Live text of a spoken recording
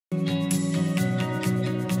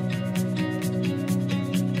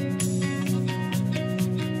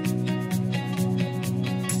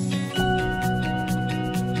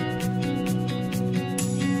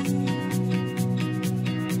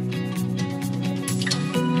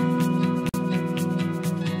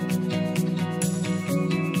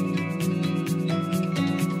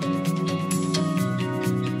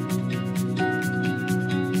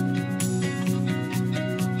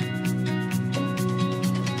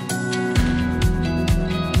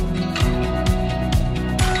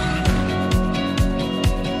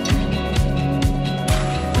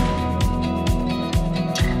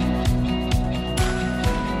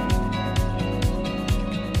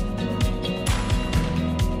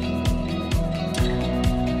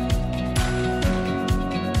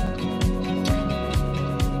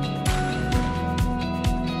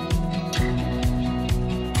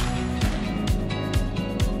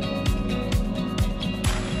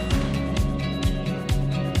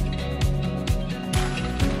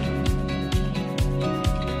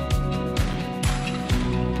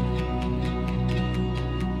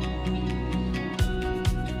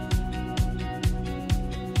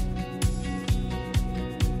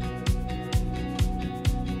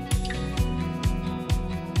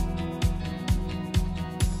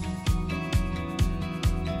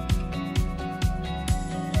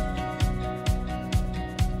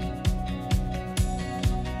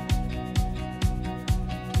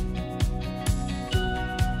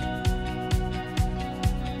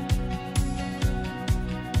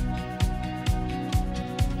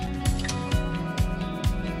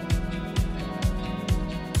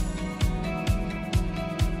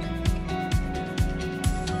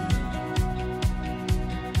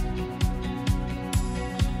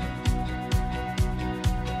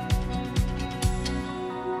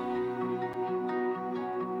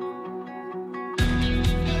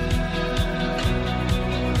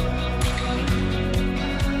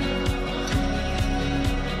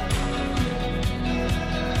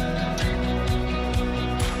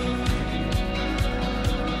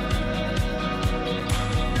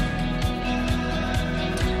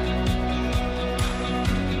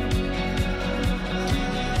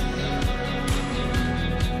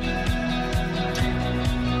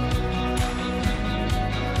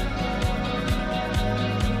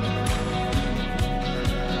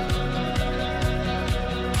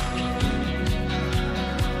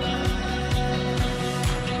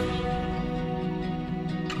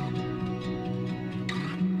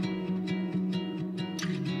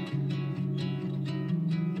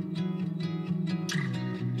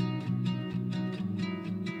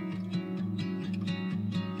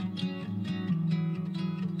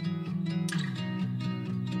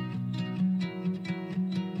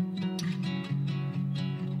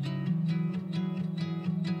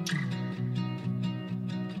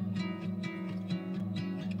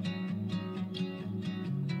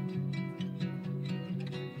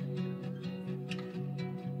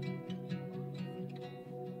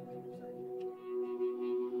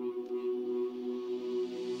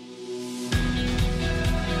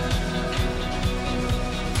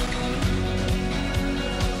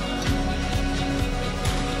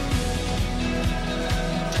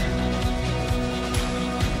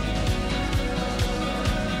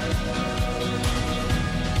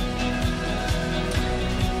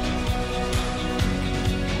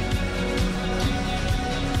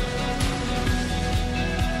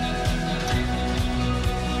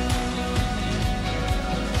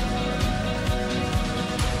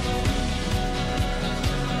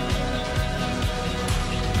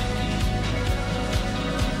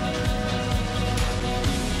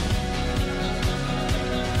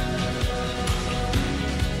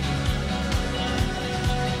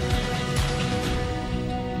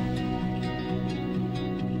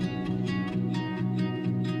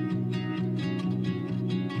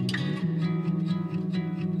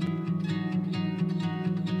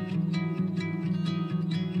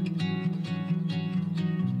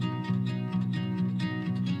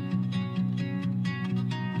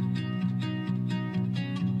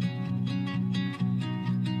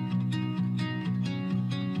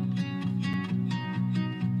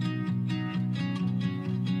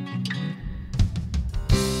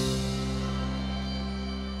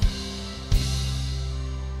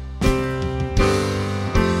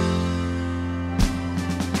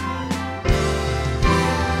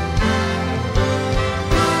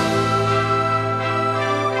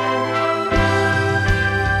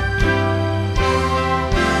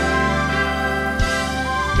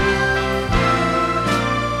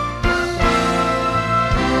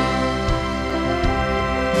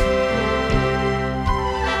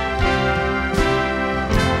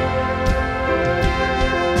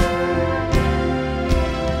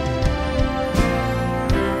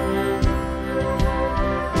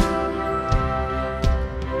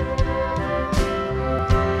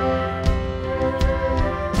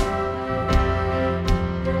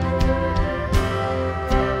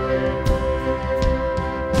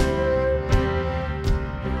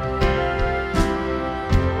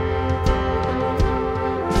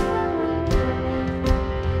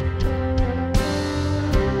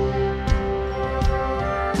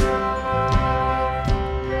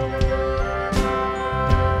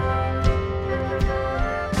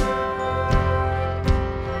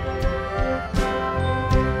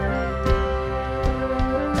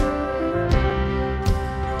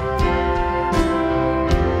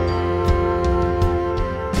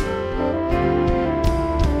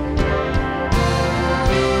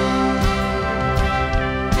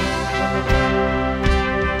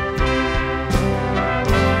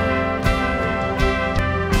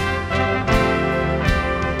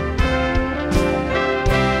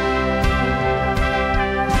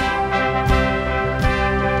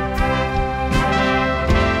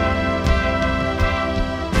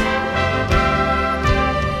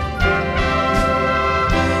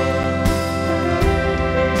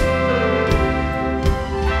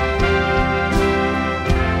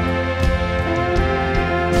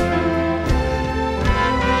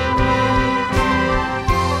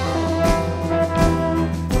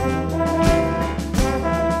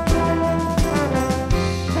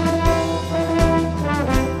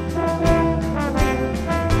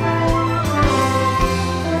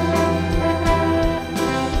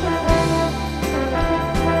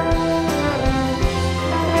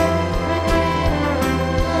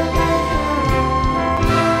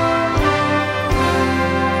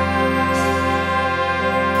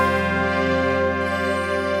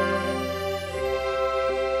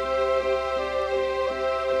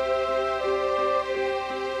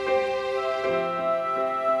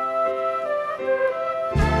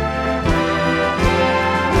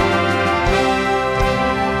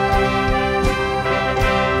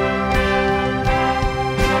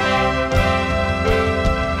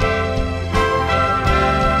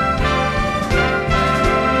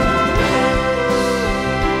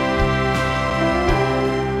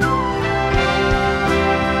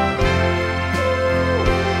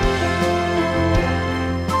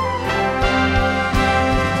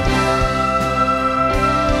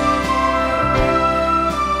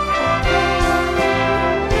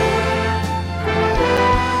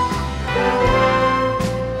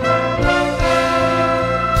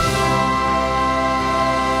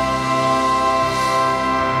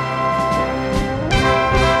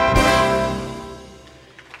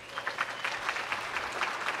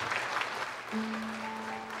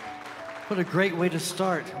What a great way to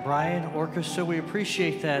start, Brian, orchestra. We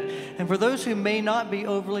appreciate that. And for those who may not be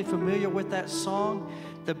overly familiar with that song,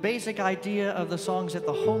 the basic idea of the song is that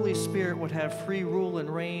the Holy Spirit would have free rule and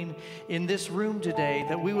reign in this room today,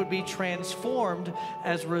 that we would be transformed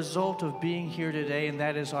as a result of being here today, and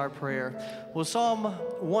that is our prayer. Well, Psalm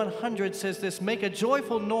 100 says this: "Make a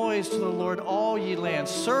joyful noise to the Lord, all ye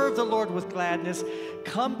lands. Serve the Lord with gladness.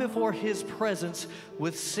 Come before his presence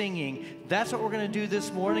with singing." That's what we're going to do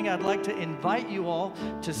this morning. I'd like to invite you all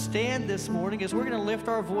to stand this morning as we're going to lift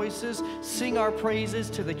our voices, sing our praises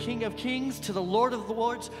to the King of Kings, to the Lord of the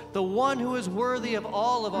Lords, the one who is worthy of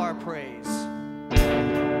all of our praise.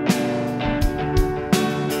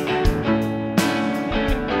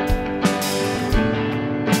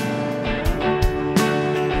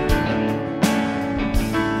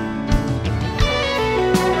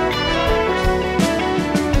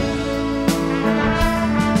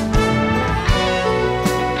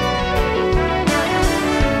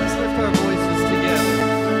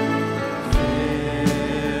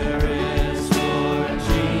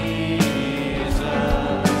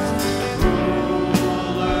 Ooh.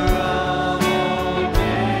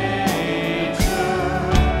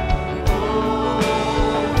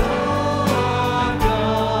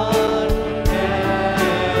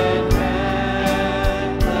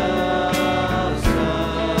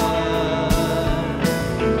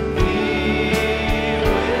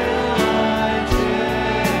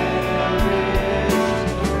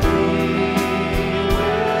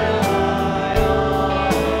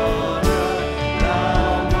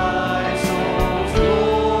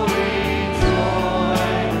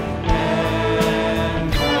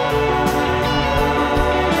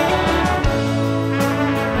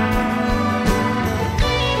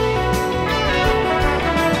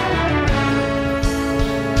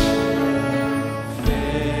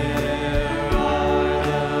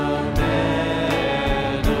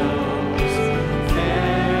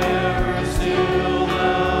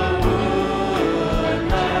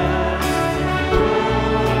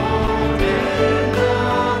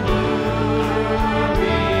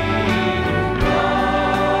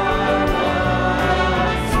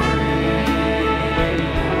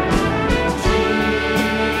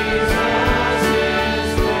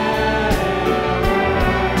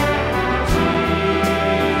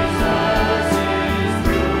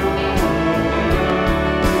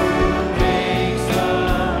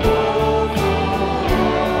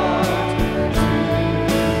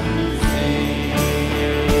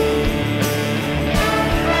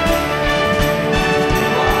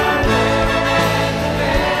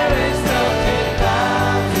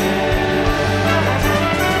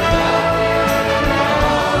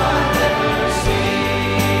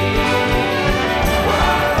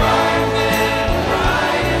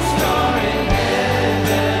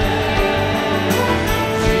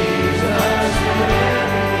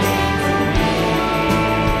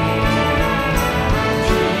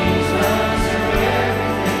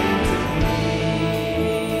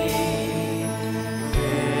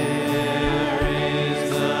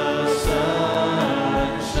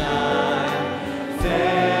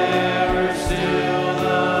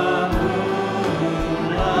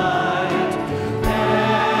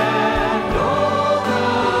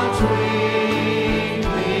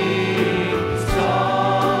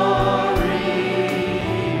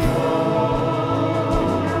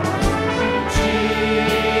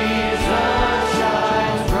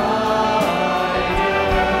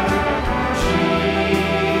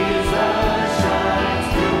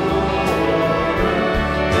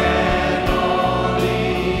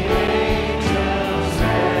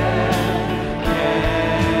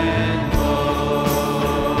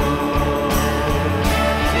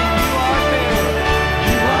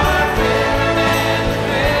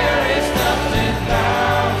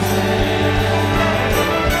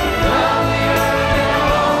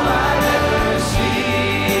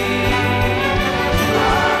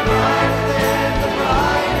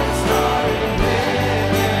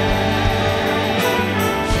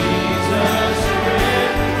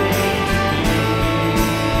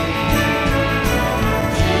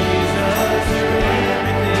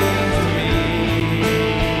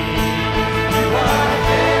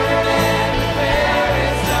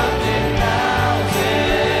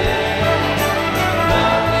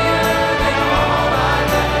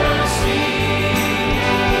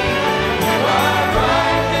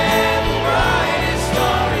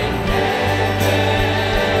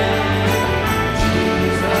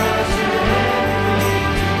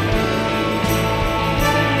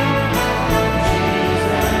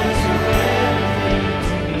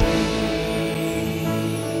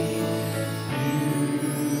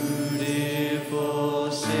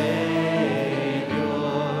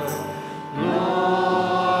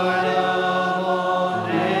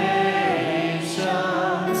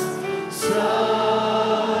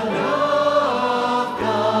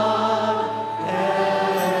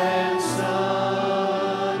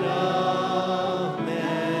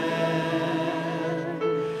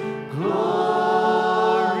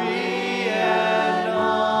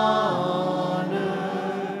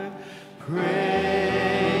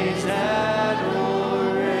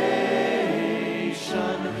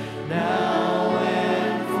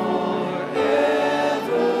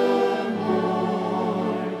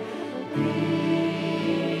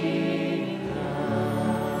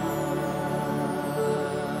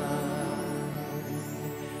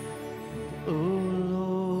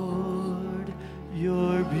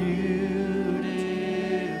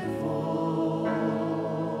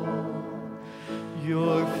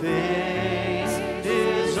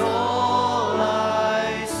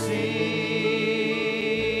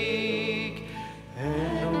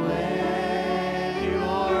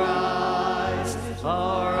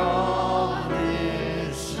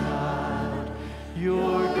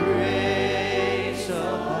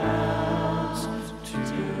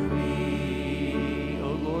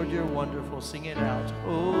 we'll sing it out.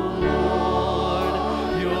 Oh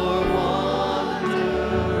Lord, you're wonderful.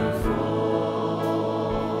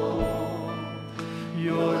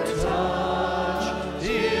 Your touch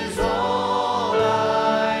is all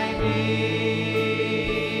I need.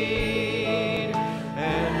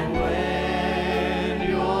 And when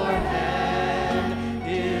your hand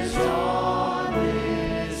is on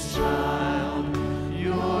this child,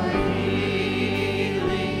 your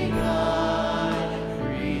healing I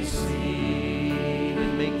receive.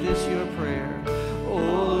 And make this your prayer.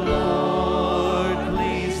 Oh Lord,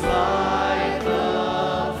 please light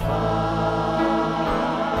the fire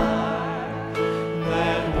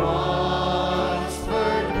that once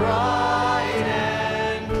burned bright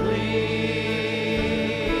and clear.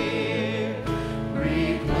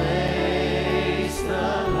 Replace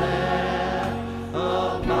the lamp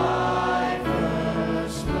of my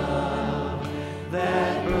first love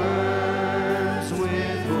that burns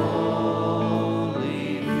with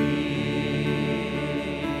holy fear.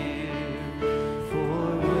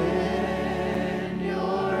 For when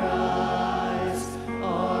your eyes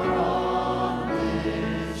are on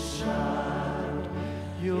this child,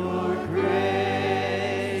 your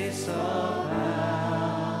grace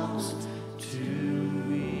abounds to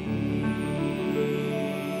me.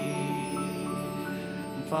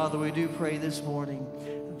 And Father, we do pray this morning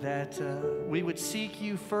that we would seek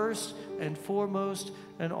you first and foremost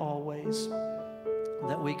and always,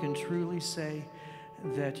 that we can truly say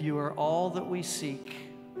that you are all that we seek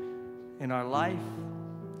in our life,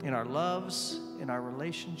 in our loves, in our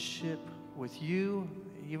relationship with you,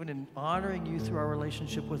 even in honoring you through our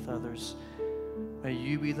relationship with others. May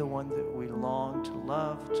you be the one that we long to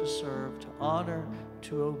love, to serve, to honor,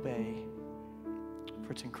 to obey.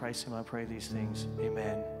 For it's in Christ's name I pray these things.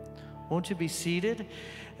 Amen. Won't you be seated?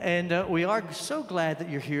 And we are so glad that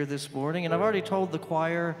you're here this morning. And I've already told the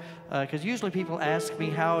choir, because usually people ask me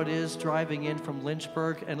how it is driving in from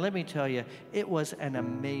Lynchburg. And let me tell you, it was an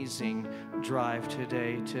amazing drive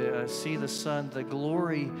today to see the sun, the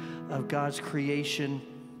glory of God's creation,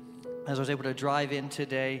 as I was able to drive in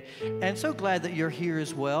today. And so glad that you're here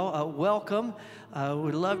as well. Welcome.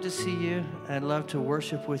 We'd love to see you and love to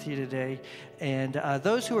worship with you today. And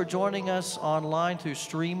those who are joining us online through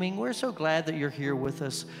streaming, we're so glad that you're here with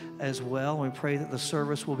us as well. We pray that the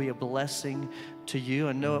service will be a blessing to you,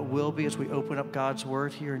 and know it will be as we open up God's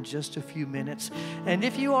Word here in just a few minutes. And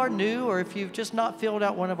if you are new, or if you've just not filled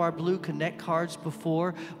out one of our blue Connect cards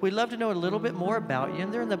before, we'd love to know a little bit more about you.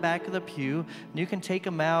 And they're in the back of the pew. And you can take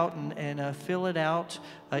them out and fill it out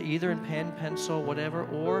either in pen, pencil, whatever,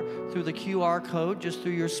 or through the QR code, just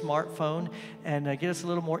through your smartphone, and get us a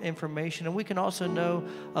little more information. And we can also know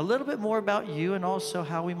a little bit more about you and also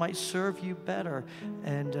how we might serve you better.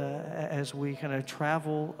 And as we kind of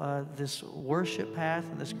travel this worship path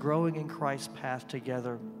and this growing in Christ path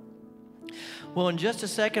together. Well, in just a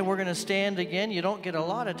second, we're going to stand again. You don't get a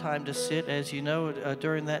lot of time to sit, as you know,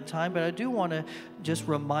 during that time. But I do want to just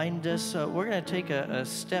remind us, we're going to take a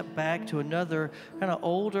step back to another kind of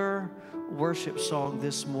older worship song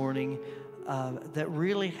this morning that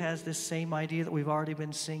really has this same idea that we've already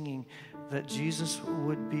been singing, that Jesus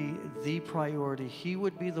would be the priority. He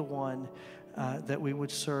would be the one that we would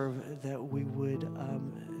serve, that we would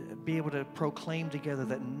be able to proclaim together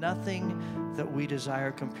that nothing that we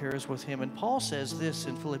desire compares with him. And Paul says this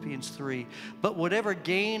in Philippians 3, "But whatever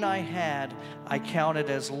gain I had, I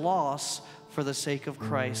counted as loss for the sake of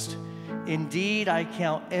Christ. Indeed, I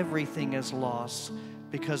count everything as loss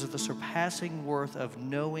because of the surpassing worth of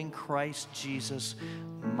knowing Christ Jesus,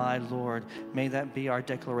 my Lord." May that be our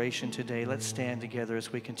declaration today. Let's stand together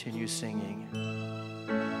as we continue singing.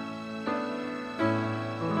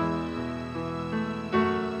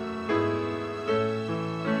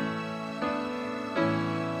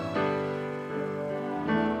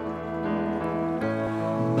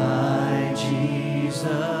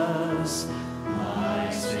 Jesus, my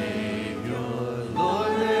Savior,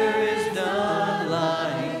 Lord, there is none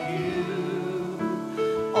like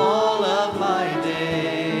you. All of my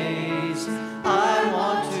days I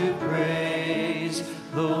want to praise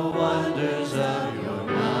the wonders of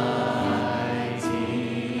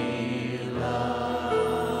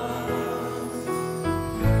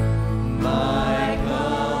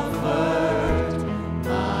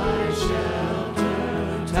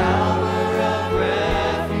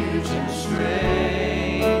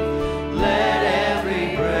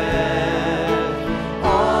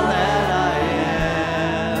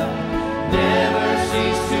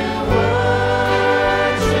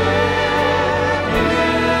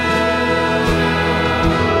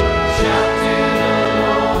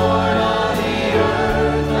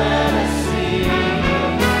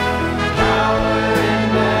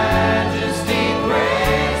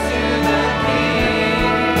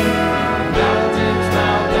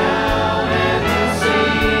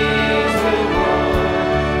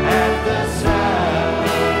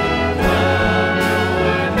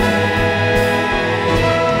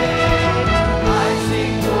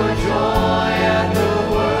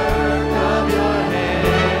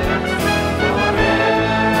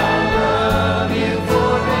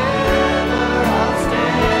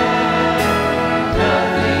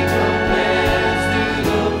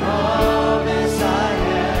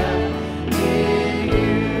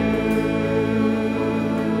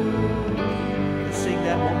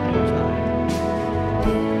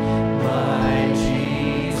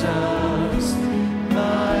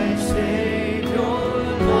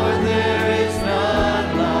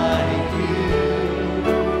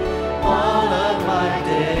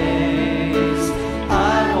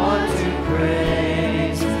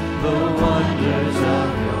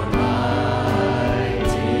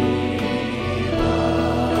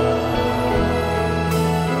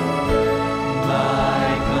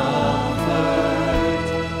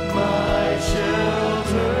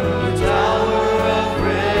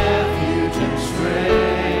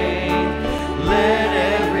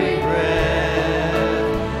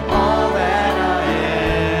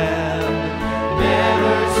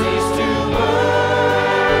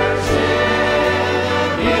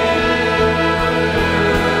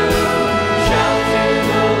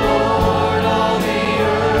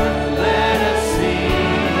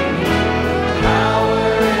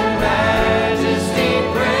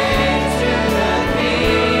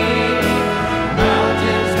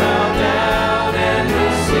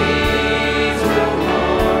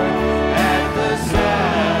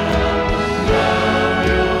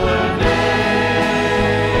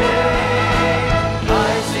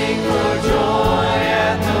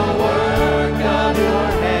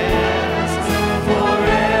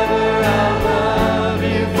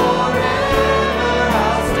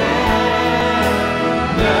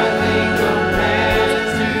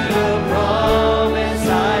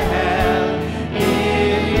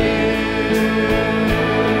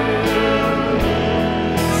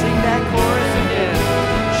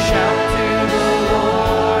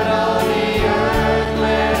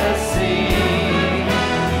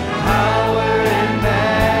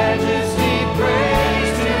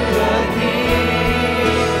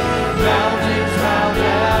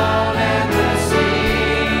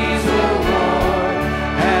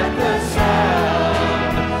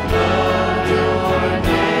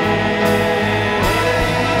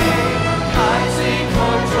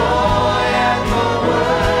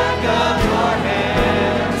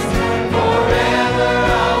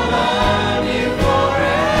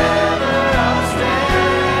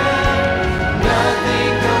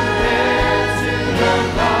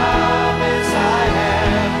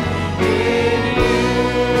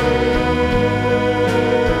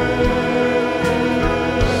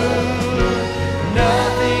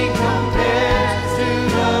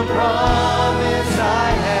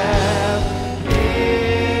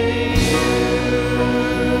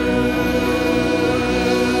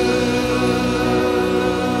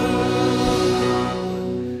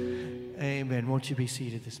won't you be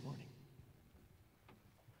seated this morning?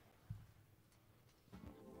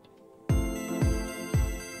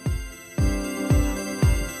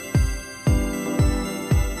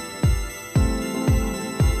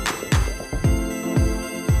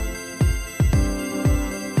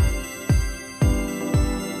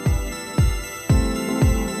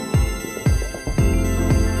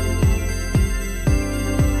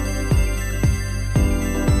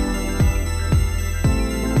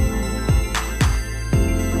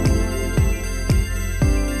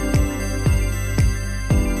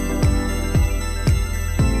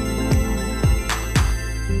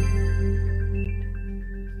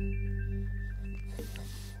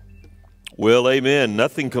 Well, amen.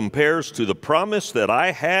 Nothing compares to the promise that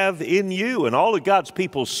I have in you. And all of God's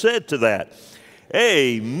people said to that,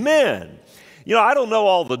 amen. You know, I don't know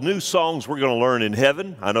all the new songs we're going to learn in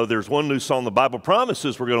heaven. I know there's one new song the Bible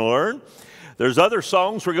promises we're going to learn. There's other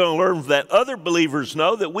songs we're going to learn that other believers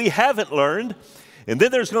know that we haven't learned. And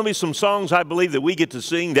then there's going to be some songs I believe that we get to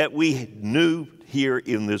sing that we knew here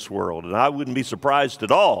in this world. And I wouldn't be surprised at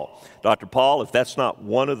all, Dr. Paul, if that's not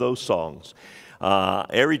one of those songs.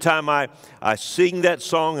 Every time I sing that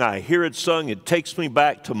song, I hear it sung, it takes me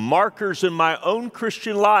back to markers in my own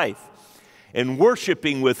Christian life and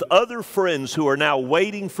worshiping with other friends who are now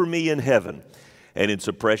waiting for me in heaven. And it's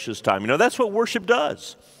a precious time. You know, that's what worship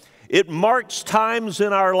does. It marks times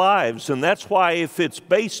in our lives, and that's why if it's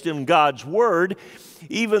based in God's Word,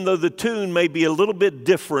 even though the tune may be a little bit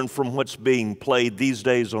different from what's being played these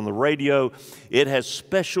days on the radio, it has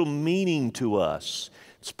special meaning to us.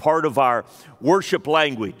 It's part of our worship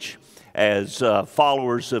language as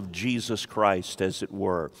followers of Jesus Christ, as it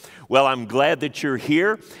were. Well, I'm glad that you're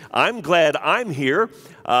here. I'm glad I'm here.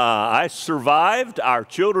 I survived our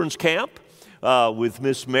children's camp with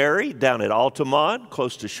Miss Mary down at Altamont,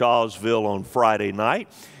 close to Shawsville on Friday night.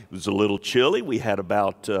 It was a little chilly. We had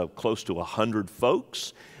about close to 100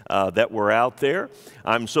 folks that were out there.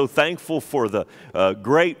 I'm so thankful for the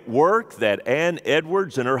great work that Ann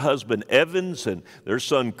Edwards and her husband Evans and their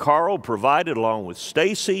son Carl provided, along with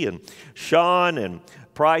Stacy and Sean and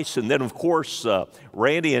Price. And then, of course,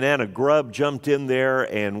 Randy and Anna Grubb jumped in there,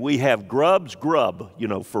 and we have Grubb's Grub, you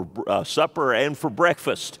know, for supper and for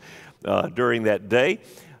breakfast during that day,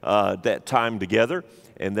 that time together.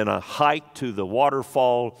 And then a hike to the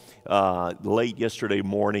waterfall late yesterday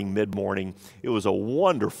morning, mid-morning. It was a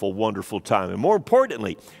wonderful, wonderful time. And more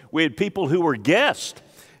importantly, we had people who were guests,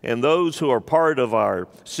 and those who are part of our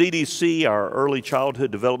CDC, our Early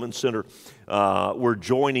Childhood Development Center, were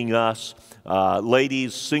joining us.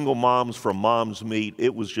 Ladies, single moms from Moms Meet.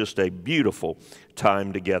 It was just a beautiful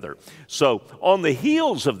time together. So on the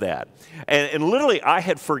heels of that, and literally I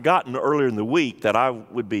had forgotten earlier in the week that I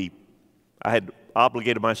had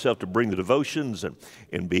obligated myself to bring the devotions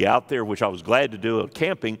and be out there, which I was glad to do,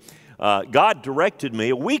 camping. God directed me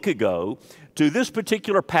a week ago to this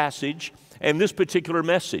particular passage and this particular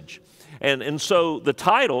message. And so the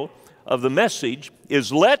title of the message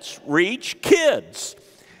is Let's Reach Kids.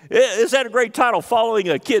 Is that a great title, following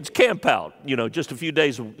a kids camp out, you know, just a few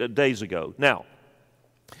days ago? Now,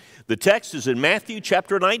 the text is in Matthew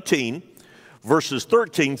chapter 19, verses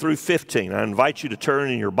 13 through 15. I invite you to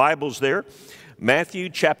turn in your Bibles there. Matthew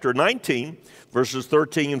chapter 19, verses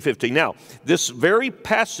 13 and 15. Now, this very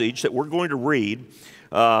passage that we're going to read,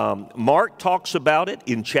 Mark talks about it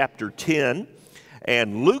in chapter 10,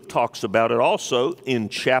 and Luke talks about it also in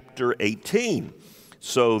chapter 18.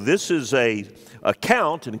 So this is an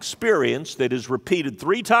account, an experience that is repeated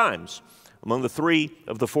 3 times among the 3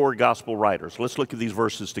 of the 4 gospel writers. Let's look at these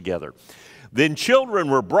verses together. Then children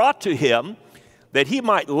were brought to him that he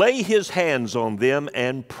might lay his hands on them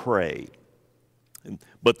and pray.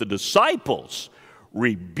 But the disciples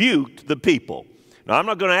rebuked the people. Now, I'm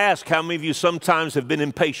not going to ask how many of you sometimes have been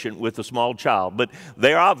impatient with a small child, but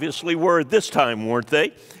they obviously were at this time, weren't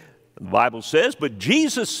they? The Bible says, but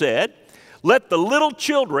Jesus said, let the little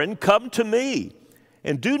children come to me,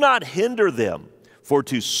 and do not hinder them, for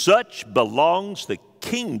to such belongs the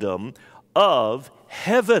kingdom of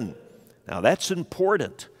heaven. Now, that's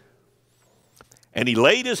important. And he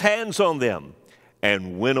laid his hands on them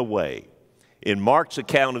and went away. In Mark's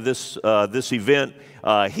account of this event,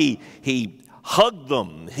 he hugged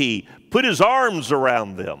them. He put his arms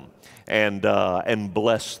around them and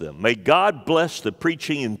blessed them. May God bless the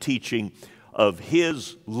preaching and teaching of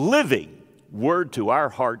his living word to our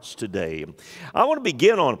hearts today. I want to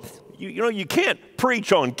begin on, you know, you can't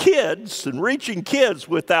preach on kids and reaching kids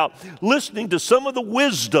without listening to some of the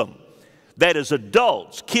wisdom that as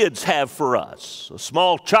adults, kids have for us. A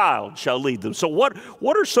small child shall lead them. So what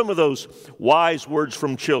are some of those wise words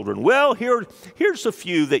from children? Well, here's a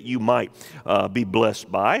few that you might be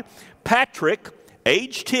blessed by. Patrick,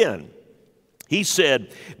 age 10, he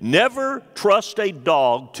said, never trust a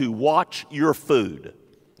dog to watch your food.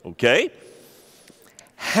 Okay?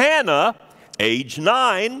 Hannah, age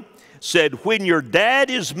 9, said, when your dad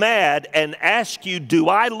is mad and asks you, do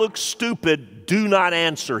I look stupid, do not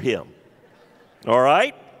answer him. All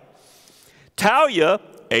right? Talia,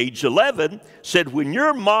 age 11, said, when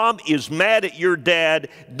your mom is mad at your dad,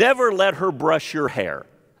 never let her brush your hair.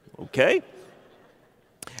 Okay?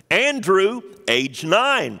 Andrew, age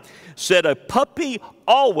 9, said, a puppy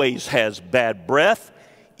always has bad breath,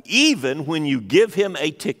 even when you give him a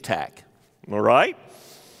Tic Tac. All right?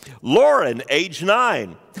 Lauren, age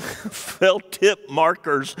 9, felt tip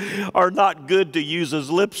markers are not good to use as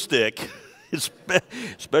lipstick,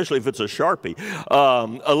 especially if it's a Sharpie.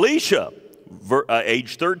 Alicia,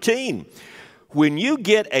 age 13, when you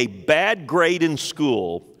get a bad grade in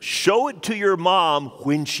school, show it to your mom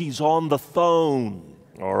when she's on the phone,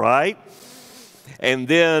 all right? And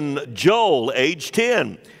then Joel, age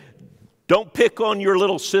 10, don't pick on your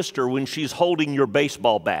little sister when she's holding your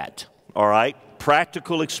baseball bat, all right?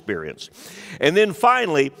 Practical experience. And then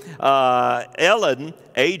finally, Ellen,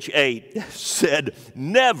 age 8, said,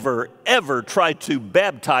 never, ever try to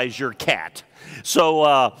baptize your cat.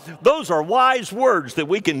 So those are wise words that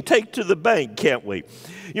we can take to the bank, can't we?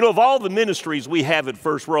 You know, of all the ministries we have at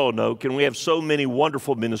First Roanoke, and we have so many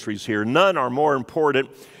wonderful ministries here, none are more important.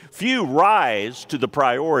 Few rise to the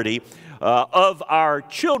priority of our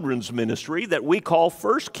children's ministry that we call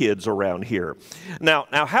First Kids around here. Now,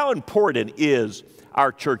 how important is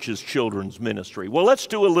our church's children's ministry? Well, let's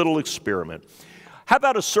do a little experiment. How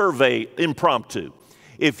about a survey, impromptu?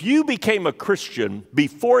 If you became a Christian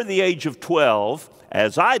before the age of 12,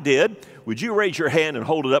 as I did, would you raise your hand and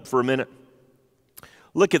hold it up for a minute?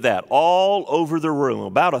 Look at that, all over the room,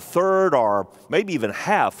 about a third or maybe even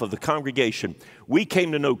half of the congregation. We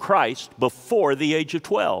came to know Christ before the age of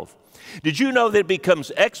 12. Did you know that it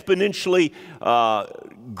becomes exponentially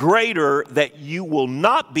greater that you will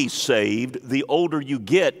not be saved the older you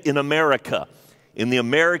get in America, in the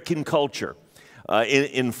American culture?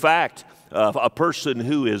 In fact, a person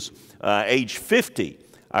who is age 50,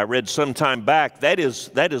 I read some time back, that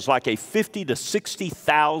is like a 50 to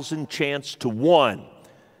 60,000 chance to 1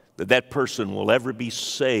 that person will ever be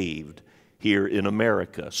saved here in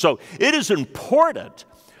America. So it is important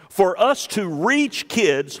for us to reach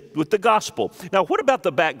kids with the gospel. Now, what about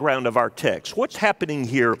the background of our text? What's happening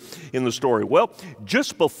here in the story? Well,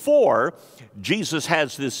 just before Jesus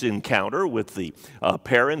has this encounter with the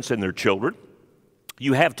parents and their children,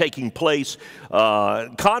 you have taking place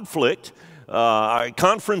confrontation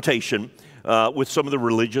with some of the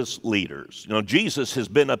religious leaders. You know, Jesus has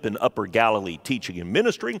been up in Upper Galilee teaching and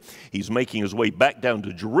ministering. He's making his way back down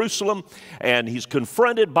to Jerusalem, and he's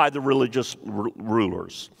confronted by the religious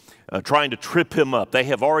rulers, trying to trip him up. They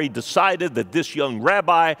have already decided that this young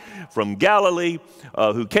rabbi from Galilee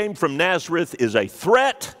who came from Nazareth is a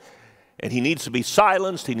threat, and he needs to be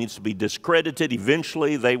silenced, he needs to be discredited.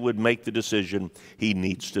 Eventually, they would make the decision he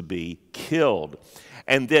needs to be killed.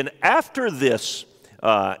 And then after this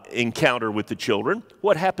encounter with the children,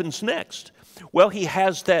 what happens next? Well, he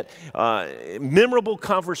has that memorable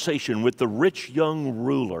conversation with the rich young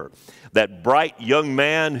ruler, that bright young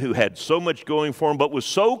man who had so much going for him, but was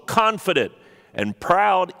so confident and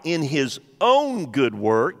proud in his own good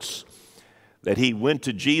works that he went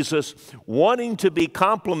to Jesus wanting to be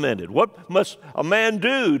complimented. What must a man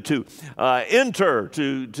do to enter,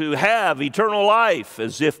 to have eternal life,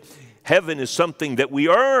 as if heaven is something that we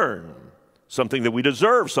earn, something that we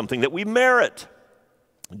deserve, something that we merit.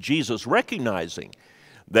 Jesus, recognizing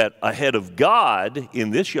that ahead of God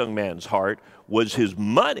in this young man's heart was his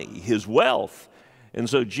money, his wealth. And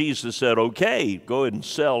so Jesus said, okay, go ahead and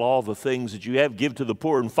sell all the things that you have, give to the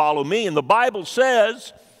poor and follow me. And the Bible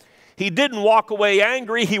says he didn't walk away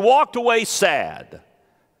angry, he walked away sad.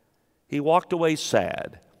 He walked away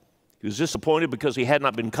sad. He was disappointed because he had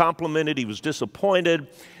not been complimented. He was disappointed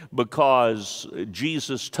because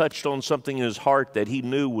Jesus touched on something in his heart that he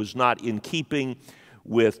knew was not in keeping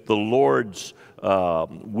with the Lord's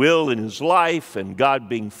will in his life and God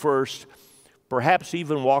being first. Perhaps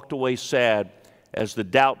even walked away sad as the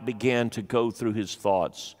doubt began to go through his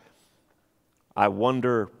thoughts. I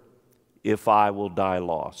wonder if I will die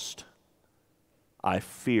lost. I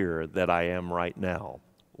fear that I am right now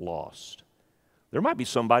lost. There might be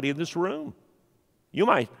somebody in this room. You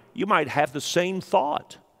might have the same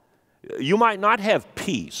thought. You might not have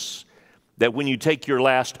peace that when you take your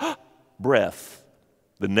last breath,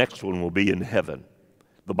 the next one will be in heaven.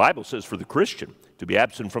 The Bible says for the Christian, to be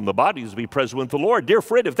absent from the body is to be present with the Lord. Dear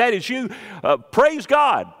friend, if that is you, praise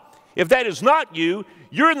God. If that is not you,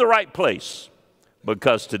 you're in the right place.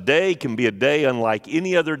 Because today can be a day unlike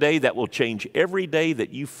any other day that will change every day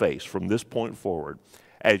that you face from this point forward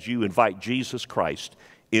as you invite Jesus Christ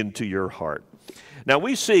into your heart. Now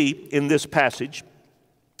we see in this passage,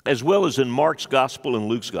 as well as in Mark's gospel and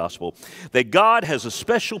Luke's gospel, that God has a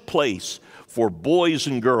special place for boys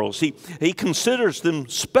and girls. He considers them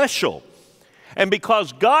special. And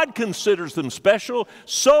because God considers them special,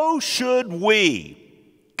 so should we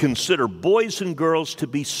consider boys and girls to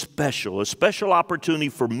be special, a special opportunity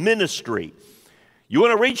for ministry. You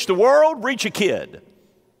want to reach the world? Reach a kid.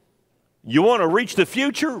 You want to reach the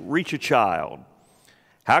future? Reach a child.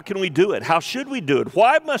 How can we do it? How should we do it?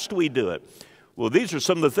 Why must we do it? Well, these are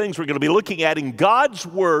some of the things we're going to be looking at in God's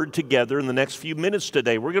Word together in the next few minutes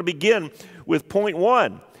today. We're going to begin with point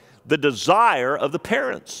 1, the desire of the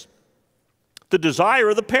parents. The desire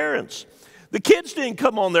of the parents. The kids didn't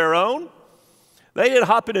come on their own. They didn't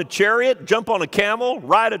hop in a chariot, jump on a camel,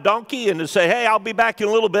 ride a donkey, and say, hey, I'll be back in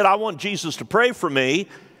a little bit. I want Jesus to pray for me.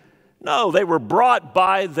 No, they were brought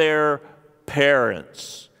by their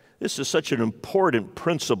parents. This is such an important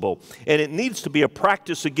principle, and it needs to be a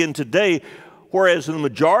practice again today, whereas in the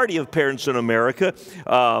majority of parents in America,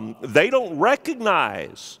 they don't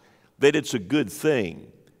recognize that it's a good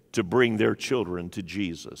thing to bring their children to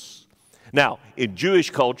Jesus. Now, in Jewish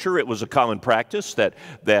culture, it was a common practice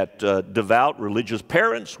that devout religious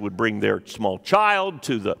parents would bring their small child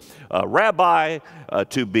to the rabbi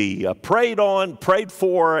to be prayed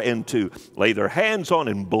for, and to lay their hands on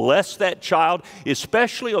and bless that child,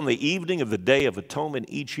 especially on the evening of the Day of Atonement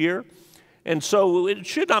each year. And so it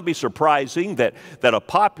should not be surprising that a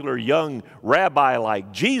popular young rabbi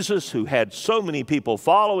like Jesus, who had so many people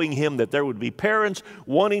following him, that there would be parents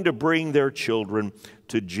wanting to bring their children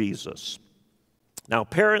to Jesus. Now,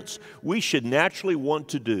 parents, we should naturally want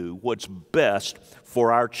to do what's best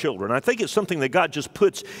for our children. I think it's something that God just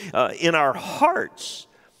puts in our hearts,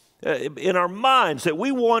 in our minds, that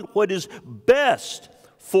we want what is best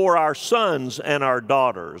for our sons and our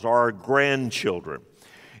daughters, or our grandchildren.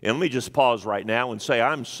 And let me just pause right now and say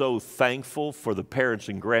I'm so thankful for the parents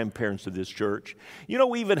and grandparents of this church. You know,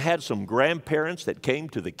 we even had some grandparents that came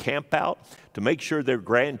to the camp out to make sure their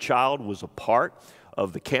grandchild was a part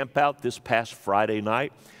of the camp out this past Friday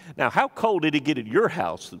night. Now, how cold did it get at your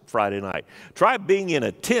house Friday night? Try being in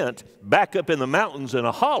a tent back up in the mountains in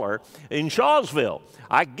a holler in Shawsville.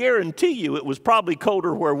 I guarantee you it was probably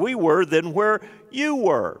colder where we were than where you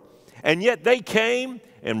were. And yet they came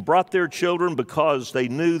and brought their children because they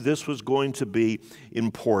knew this was going to be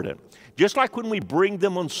important. Just like when we bring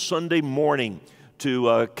them on Sunday morning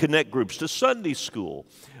to connect groups, to Sunday school,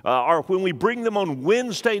 or when we bring them on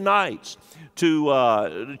Wednesday nights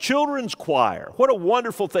to children's choir. What a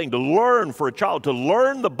wonderful thing to learn for a child, to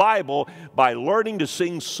learn the Bible by learning to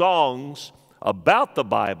sing songs about the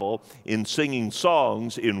Bible, in singing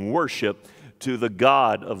songs in worship to the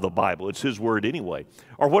God of the Bible. It's His Word anyway.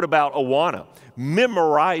 Or what about Awana?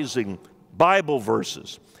 Memorizing Bible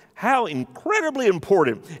verses. How incredibly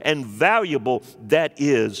important and valuable that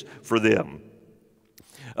is for them.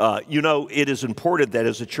 You know, it is important that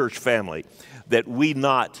as a church family that we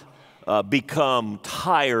not become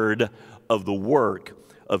tired of the work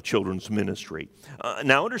of children's ministry.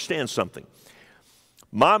 Now understand something.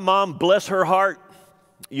 My mom, bless her heart,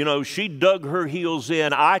 you know, she dug her heels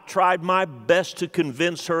in. I tried my best to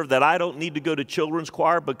convince her that I don't need to go to children's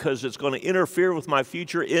choir because it's going to interfere with my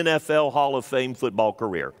future NFL Hall of Fame football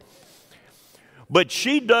career. But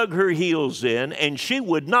she dug her heels in, and she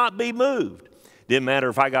would not be moved. Didn't matter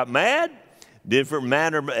if I got mad. Didn't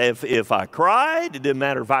matter if I cried. It didn't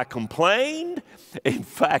matter if I complained. In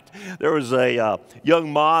fact, there was a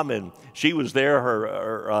young mom, and she was there.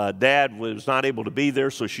 Her dad was not able to be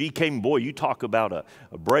there, so she came. Boy, you talk about a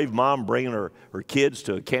brave mom bringing her kids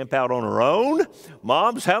to a camp out on her own.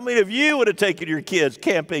 Moms, how many of you would have taken your kids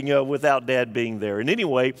camping without dad being there? And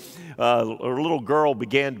anyway, her little girl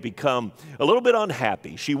began to become a little bit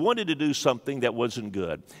unhappy. She wanted to do something that wasn't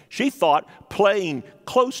good. She thought playing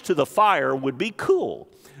close to the fire would be cool.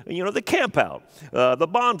 You know, the camp out,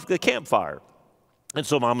 the campfire. And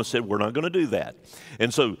so Mama said, we're not going to do that.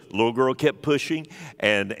 And so the little girl kept pushing,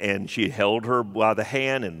 and she held her by the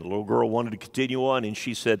hand, and the little girl wanted to continue on. And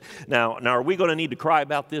she said, now are we going to need to cry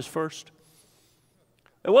about this first?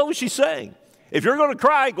 And what was she saying? If you're going to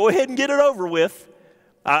cry, go ahead and get it over with.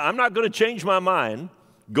 I'm not going to change my mind.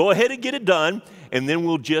 Go ahead and get it done, and then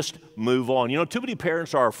we'll just move on. You know, too many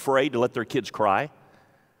parents are afraid to let their kids cry.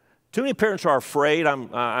 Too many parents are afraid,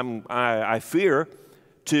 I fear,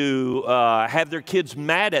 to have their kids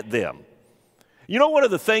mad at them. You know, one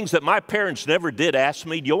of the things that my parents never did ask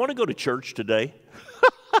me, do you want to go to church today?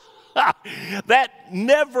 That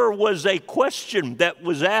never was a question that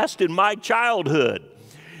was asked in my childhood.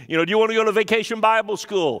 You know, do you want to go to vacation Bible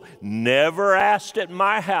school? Never asked at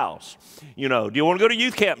my house. You know, do you want to go to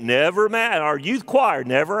youth camp? Never, our youth choir,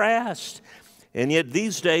 never asked. And yet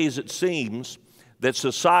these days it seems that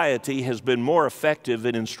society has been more effective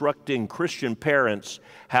in instructing Christian parents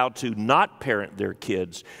how to not parent their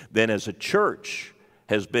kids than as a church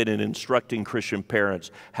has been in instructing Christian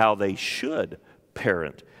parents how they should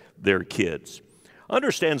parent their kids.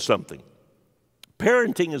 Understand something.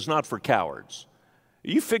 Parenting is not for cowards.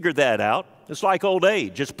 You figured that out. It's like old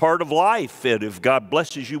age. It's part of life. And if God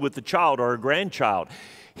blesses you with a child or a grandchild,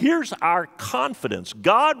 here's our confidence.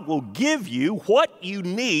 God will give you what you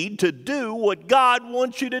need to do what God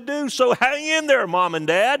wants you to do. So hang in there, Mom and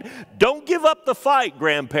Dad. Don't give up the fight,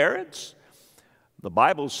 grandparents. The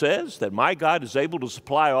Bible says that my God is able to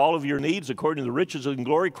supply all of your needs according to the riches and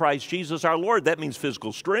glory of Christ Jesus our Lord. That means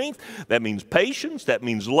physical strength. That means patience. That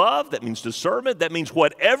means love. That means discernment. That means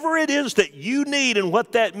whatever it is that you need, and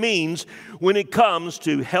what that means when it comes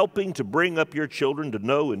to helping to bring up your children to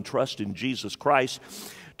know and trust in Jesus Christ,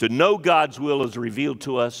 to know God's will as revealed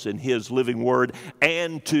to us in His living word,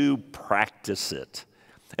 and to practice it.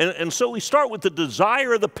 And so we start with the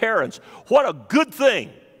desire of the parents. What a good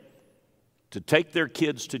thing to take their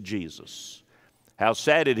kids to Jesus. How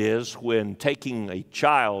sad it is when taking a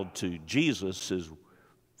child to Jesus is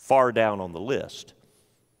far down on the list.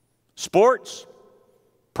 Sports,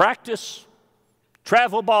 practice,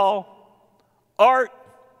 travel ball, art,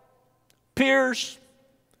 peers,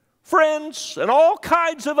 friends, and all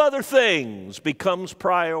kinds of other things becomes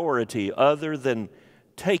priority other than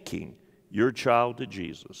taking your child to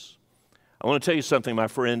Jesus. I want to tell you something, my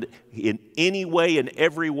friend. In any way, in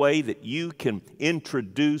every way that you can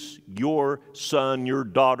introduce your son, your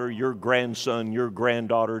daughter, your grandson, your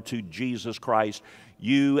granddaughter to Jesus Christ,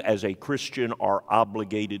 you as a Christian are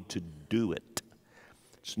obligated to do it.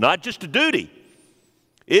 It's not just a duty.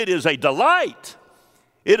 It is a delight.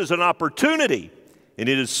 It is an opportunity. And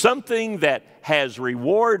it is something that has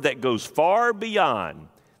reward that goes far beyond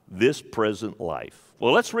this present life.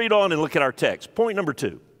 Well, let's read on and look at our text. Point number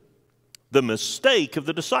 2. The mistake of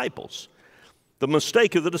the disciples. The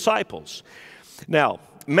mistake of the disciples. Now,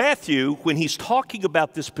 Matthew, when he's talking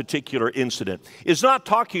about this particular incident, is not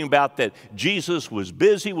talking about that Jesus was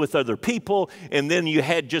busy with other people and then you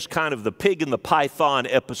had just kind of the pig and the python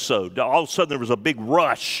episode. All of a sudden there was a big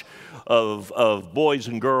rush of boys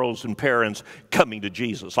and girls and parents coming to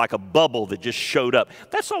Jesus, like a bubble that just showed up.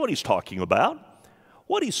 That's not what he's talking about.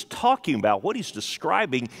 What he's talking about, what he's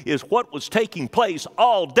describing, is what was taking place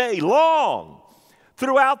all day long,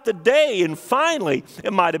 throughout the day. And finally,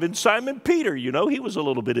 it might have been Simon Peter. You know, he was a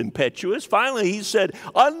little bit impetuous. Finally, he said,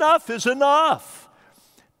 enough is enough.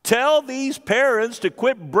 Tell these parents to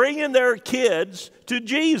quit bringing their kids to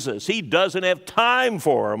Jesus. He doesn't have time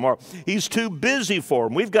for them, or he's too busy for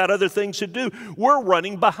them. We've got other things to do. We're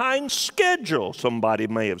running behind schedule, somebody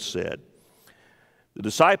may have said. The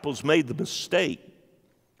disciples made the mistake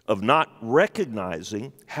of not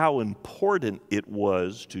recognizing how important it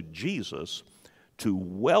was to Jesus to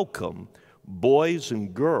welcome boys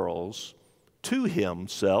and girls to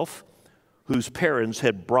himself whose parents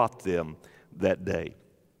had brought them that day.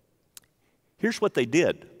 Here's what they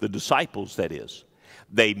did, the disciples, that is.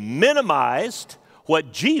 They minimized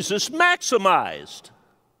what Jesus maximized.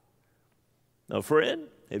 Now, friend,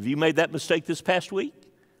 have you made that mistake this past week?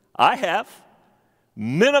 I have.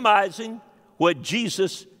 Minimizing what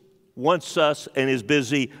Jesus wants us and is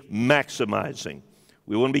busy maximizing.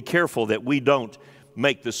 We want to be careful that we don't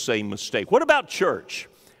make the same mistake. What about church?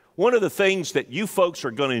 One of the things that you folks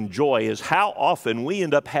are going to enjoy is how often we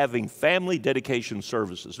end up having family dedication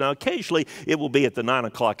services. Now, occasionally it will be at the 9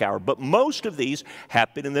 o'clock hour, but most of these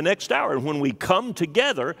happen in the next hour. And when we come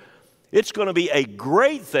together, it's going to be a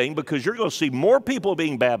great thing because you're going to see more people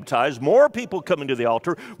being baptized, more people coming to the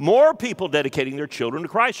altar, more people dedicating their children to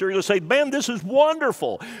Christ. You're going to say, man, this is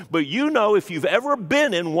wonderful. But you know, if you've ever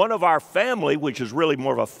been in one of our family, which is really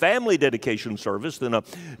more of a family dedication service than a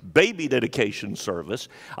baby dedication service,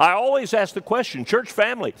 I always ask the question, church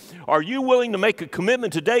family, are you willing to make a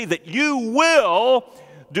commitment today that you will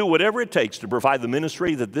do whatever it takes to provide the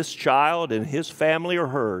ministry that this child and his family or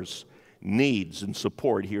hers needs and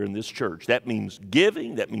support here in this church? That means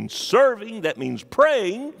giving, that means serving, that means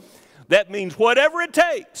praying, that means whatever it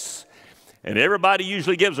takes. And everybody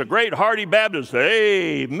usually gives a great hearty Baptist,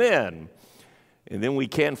 amen. And then we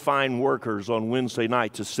can't find workers on Wednesday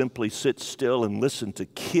night to simply sit still and listen to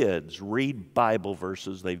kids read Bible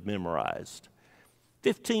verses they've memorized.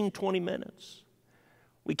 15, 20 minutes.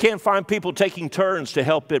 We can't find people taking turns to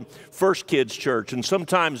help at First Kids Church, and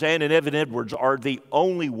sometimes Ann and Evan Edwards are the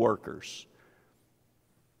only workers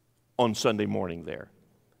on Sunday morning there.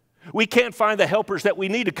 We can't find the helpers that we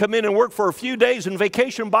need to come in and work for a few days in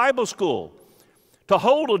Vacation Bible School, to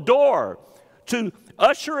hold a door, to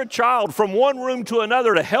usher a child from one room to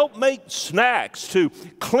another, to help make snacks, to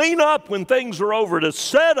clean up when things are over, to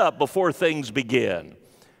set up before things begin.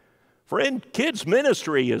 Friend, kids'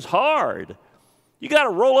 ministry is hard. You got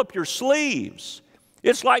to roll up your sleeves.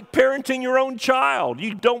 It's like parenting your own child.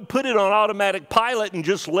 You don't put it on automatic pilot and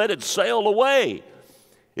just let it sail away.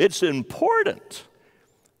 It's important.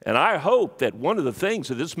 And I hope that one of the things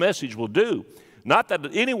that this message will do, not that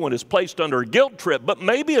anyone is placed under a guilt trip, but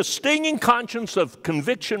maybe a stinging conscience of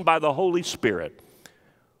conviction by the Holy Spirit,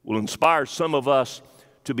 will inspire some of us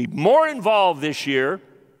to be more involved this year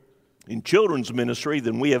in children's ministry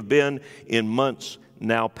than we have been in months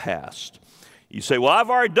now past. You say, well, I've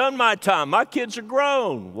already done my time. My kids are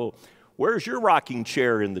grown. Well, where's your rocking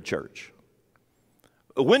chair in the church?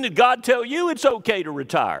 When did God tell you it's okay to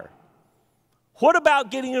retire? What about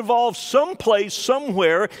getting involved someplace,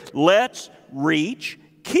 somewhere? Let's reach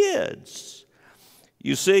kids.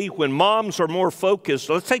 You see, when moms are more focused,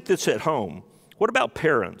 let's take this at home. What about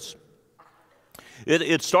parents?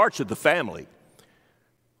 It starts at the family.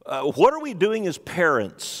 What are we doing as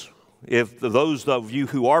parents? If those of you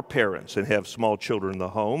who are parents and have small children in the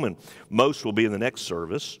home, and most will be in the next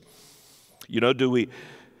service, you know,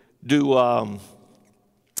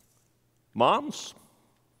 moms,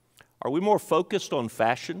 are we more focused on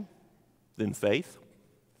fashion than faith?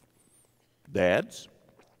 Dads,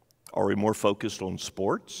 are we more focused on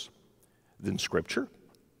sports than Scripture?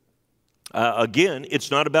 Again, it's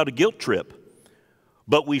not about a guilt trip,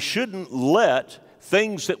 but we shouldn't let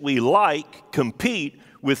things that we like compete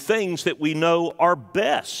with things that we know are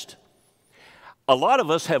best. A lot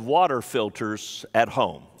of us have water filters at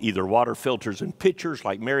home, either water filters in pitchers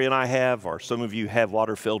like Mary and I have, or some of you have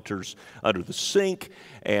water filters under the sink.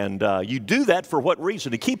 And you do that for what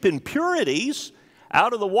reason? To keep impurities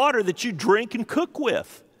out of the water that you drink and cook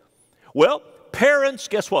with. Well, parents,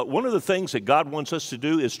 guess what? One of the things that God wants us to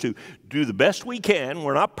do is to do the best we can.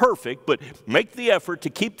 We're not perfect, but make the effort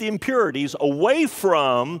to keep the impurities away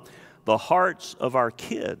from the hearts of our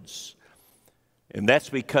kids. And that's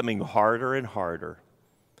becoming harder and harder.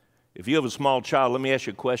 If you have a small child, let me ask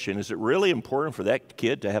you a question. Is it really important for that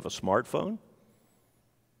kid to have a smartphone?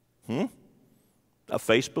 A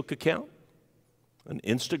Facebook account? An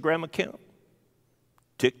Instagram account?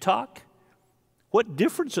 TikTok? What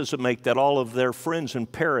difference does it make that all of their friends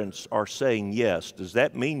and parents are saying yes? Does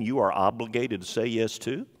that mean you are obligated to say yes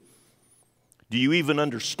too? Do you even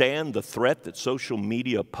understand the threat that social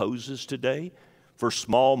media poses today for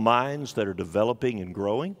small minds that are developing and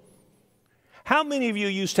growing? How many of you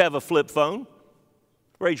used to have a flip phone?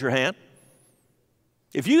 Raise your hand.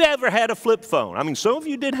 If you ever had a flip phone, I mean, some of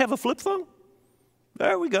you did have a flip phone.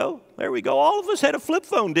 There we go. There we go. All of us had a flip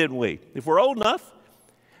phone, didn't we? If we're old enough.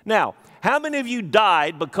 Now, how many of you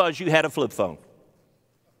died because you had a flip phone?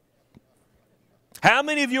 How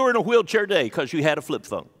many of you are in a wheelchair today because you had a flip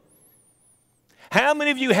phone? How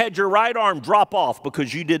many of you had your right arm drop off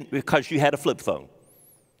because you had a flip phone?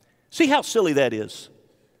 See how silly that is?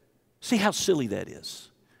 See how silly that is?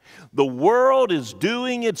 The world is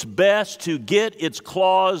doing its best to get its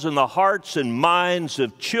claws in the hearts and minds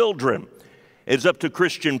of children. It's up to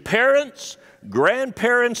Christian parents,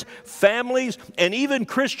 grandparents, families, and even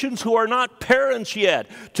Christians who are not parents yet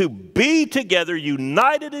to be together,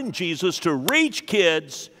 united in Jesus, to reach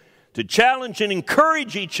kids, to challenge and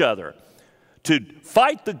encourage each other, to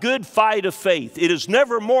fight the good fight of faith. It is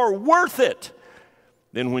never more worth it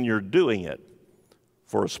than when you're doing it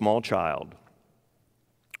for a small child.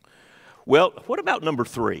 Well, what about number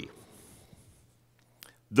 3?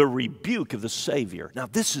 The rebuke of the Savior. Now,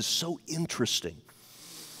 this is so interesting.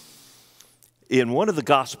 In one of the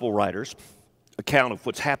gospel writers' account of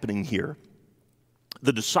what's happening here,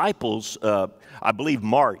 the disciples, I believe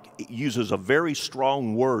Mark uses a very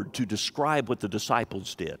strong word to describe what the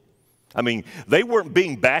disciples did. I mean, they weren't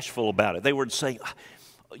being bashful about it. They weren't saying,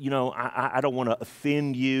 you know, I don't want to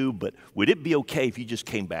offend you, but would it be okay if you just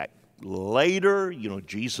came back later? You know,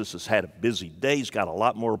 Jesus has had a busy day. He's got a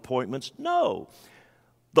lot more appointments. No.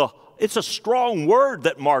 It's a strong word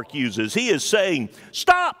that Mark uses. He is saying,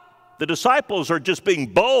 stop. The disciples are just being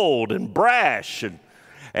bold and brash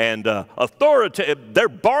and authoritative. They're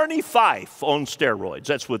Barney Fife on steroids.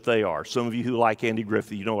 That's what they are. Some of you who like Andy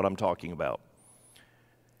Griffith, you know what I'm talking about.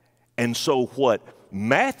 And so what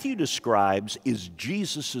Matthew describes is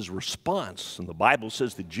Jesus' response. And the Bible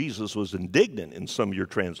says that Jesus was indignant in some of your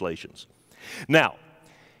translations. Now,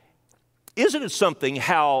 isn't it something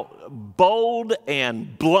how bold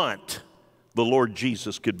and blunt the Lord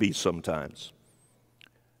Jesus could be sometimes?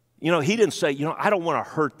 You know, he didn't say, you know, I don't want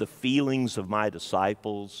to hurt the feelings of my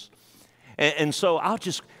disciples. And so I'll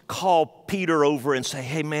just call Peter over and say,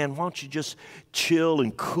 hey, man, why don't you just chill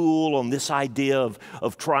and cool on this idea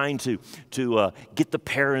of trying to get the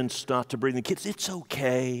parents not to bring the kids. It's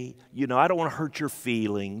okay. You know, I don't want to hurt your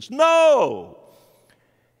feelings. No.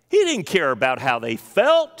 He didn't care about how they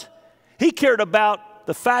felt. He cared about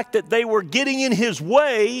the fact that they were getting in his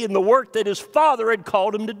way in the work that his Father had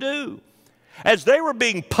called him to do. As they were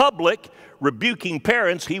being public, rebuking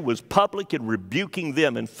parents, he was public in rebuking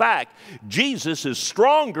them. In fact, Jesus is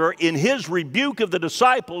stronger in his rebuke of the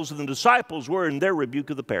disciples than the disciples were in their rebuke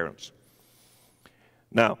of the parents.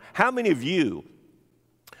 Now, how many of you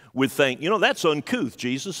would think, you know, that's uncouth,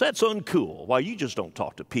 Jesus, that's uncool. Why, you just don't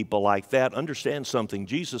talk to people like that. Understand something,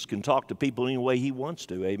 Jesus can talk to people any way he wants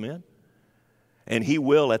to, amen? And he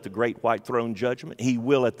will at the great white throne judgment. He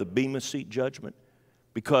will at the Bema seat judgment,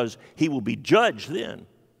 because he will be judged then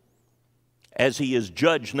as he is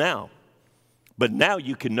judged now. But now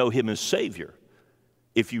you can know him as Savior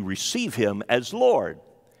if you receive him as Lord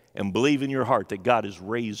and believe in your heart that God has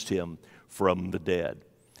raised him from the dead.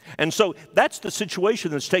 And so that's the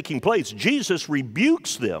situation that's taking place. Jesus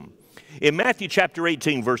rebukes them. In Matthew chapter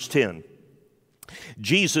 18, verse 10,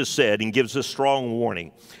 Jesus said and gives a strong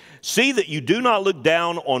warning, see that you do not look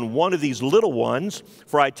down on one of these little ones,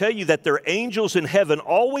 for I tell you that their angels in heaven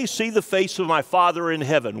always see the face of my Father in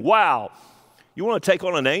heaven. Wow. You want to take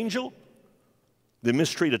on an angel? Then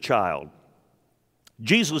mistreat a child.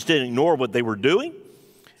 Jesus didn't ignore what they were doing.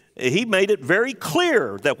 He made it very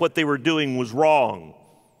clear that what they were doing was wrong.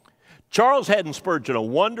 Charles Haddon Spurgeon, a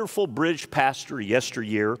wonderful British pastor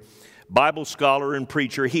yesteryear, Bible scholar and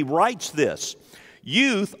preacher, he writes this: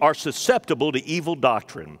 youth are susceptible to evil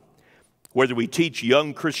doctrine. Whether we teach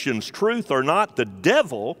young Christians truth or not, the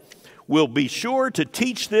devil will be sure to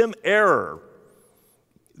teach them error.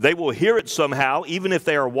 They will hear it somehow, even if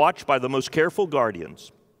they are watched by the most careful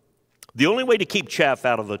guardians. The only way to keep chaff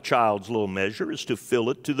out of a child's little measure is to fill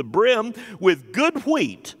it to the brim with good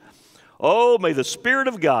wheat. Oh, may the Spirit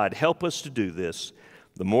of God help us to do this.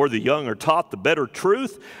 The more the young are taught, the better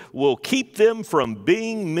truth will keep them from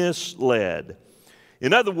being misled.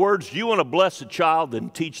 In other words, you want to bless a child, then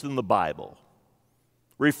teach them the Bible.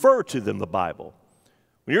 Refer to them the Bible.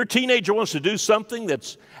 When your teenager wants to do something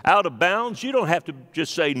that's out of bounds, you don't have to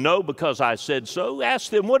just say no because I said so.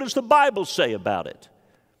 Ask them, what does the Bible say about it?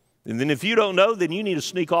 And then if you don't know, then you need to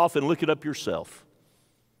sneak off and look it up yourself.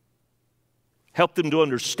 Help them to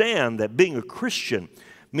understand that being a Christian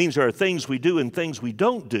means there are things we do and things we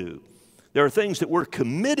don't do. There are things that we're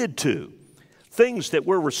committed to, things that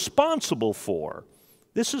we're responsible for.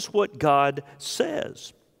 This is what God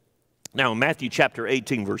says. Now, in Matthew chapter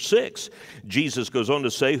 18, verse 6, Jesus goes on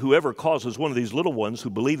to say, whoever causes one of these little ones who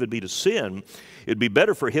believe it be to sin, it'd be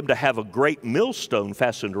better for him to have a great millstone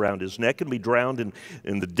fastened around his neck and be drowned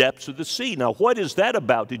in the depths of the sea. Now, what is that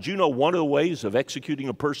about? Did you know one of the ways of executing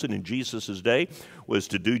a person in Jesus' day was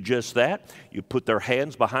to do just that? You put their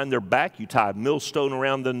hands behind their back, you tie a millstone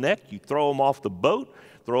around the neck, you throw them off the boat,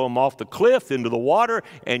 throw them off the cliff into the water,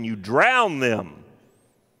 and you drown them.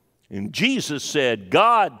 And Jesus said,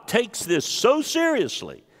 God takes this so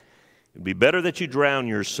seriously, it'd be better that you drown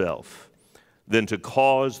yourself than to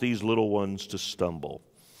cause these little ones to stumble.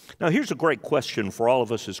 Now, here's a great question for all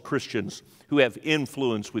of us as Christians who have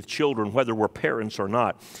influence with children, whether we're parents or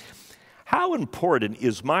not. How important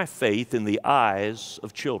is my faith in the eyes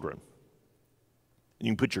of children?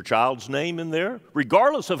 You can put your child's name in there,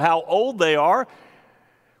 regardless of how old they are.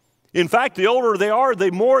 In fact, the older they are, the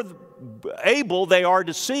more able they are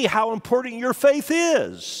to see how important your faith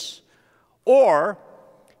is. Or,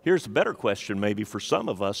 here's a better question maybe for some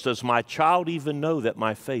of us, does my child even know that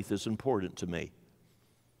my faith is important to me?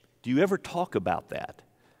 Do you ever talk about that?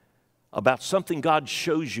 About something God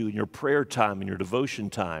shows you in your prayer time, in your devotion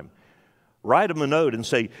time? Write them a note and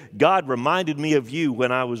say, God reminded me of you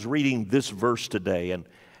when I was reading this verse today, and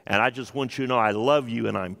I just want you to know I love you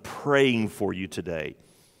and I'm praying for you today.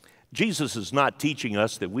 Jesus is not teaching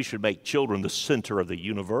us that we should make children the center of the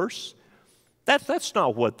universe. That's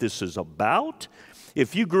not what this is about.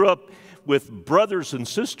 If you grew up with brothers and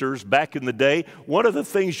sisters back in the day, one of the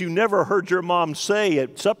things you never heard your mom say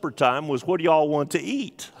at supper time was, what do y'all want to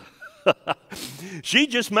eat? She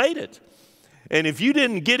just made it. And if you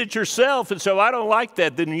didn't get it yourself and so I don't like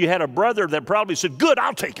that, then you had a brother that probably said, good,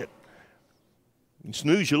 I'll take it. You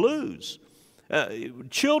snooze, you lose.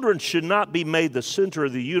 Children should not be made the center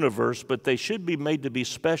of the universe, but they should be made to be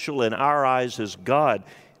special in our eyes as God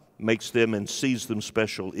makes them and sees them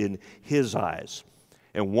special in His eyes.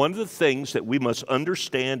 And one of the things that we must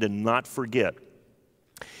understand and not forget,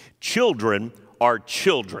 children are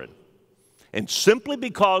children. And simply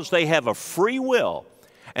because they have a free will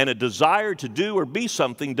and a desire to do or be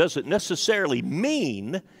something doesn't necessarily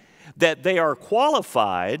mean that they are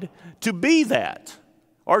qualified to be that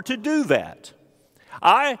or to do that.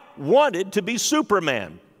 I wanted to be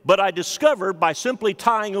Superman, but I discovered by simply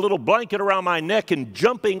tying a little blanket around my neck and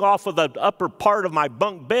jumping off of the upper part of my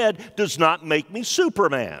bunk bed does not make me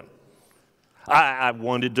Superman. I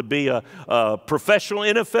wanted to be a professional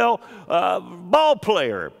NFL ball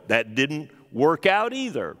player. That didn't work out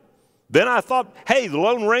either. Then I thought, hey, the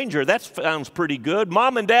Lone Ranger, that sounds pretty good.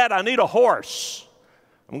 Mom and Dad, I need a horse.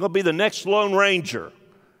 I'm going to be the next Lone Ranger.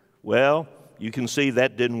 Well, you can see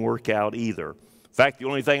that didn't work out either. In fact, the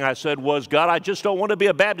only thing I said was, God, I just don't want to be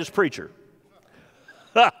a Baptist preacher.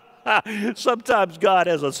 Sometimes God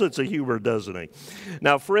has a sense of humor, doesn't he?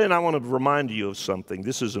 Now, friend, I want to remind you of something.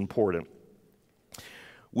 This is important.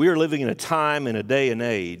 We are living in a time and a day and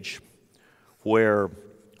age where,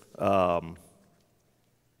 for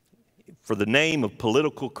the name of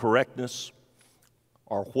political correctness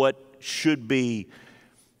or what should be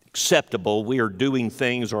acceptable, we are doing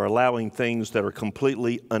things or allowing things that are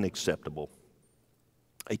completely unacceptable.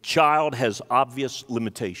 A child has obvious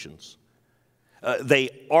limitations. They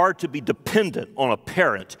are to be dependent on a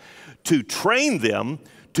parent to train them,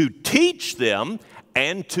 to teach them,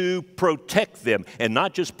 and to protect them. And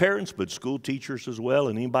not just parents, but school teachers as well,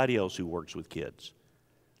 and anybody else who works with kids.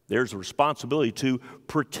 There's a responsibility to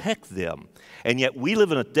protect them. And yet we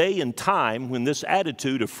live in a day and time when this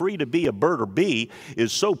attitude of free to be a bird or bee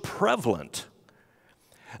is so prevalent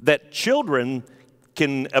that children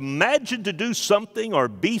can imagine to do something or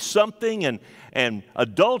be something, and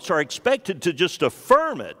adults are expected to just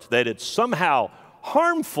affirm it, that it's somehow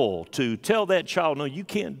harmful to tell that child, no, you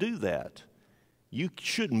can't do that. You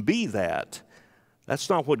shouldn't be that. That's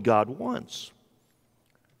not what God wants.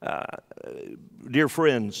 Dear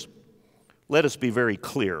friends, let us be very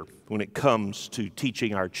clear when it comes to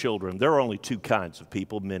teaching our children. There are only two kinds of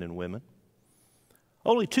people, men and women.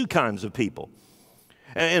 Only two kinds of people.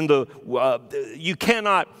 And you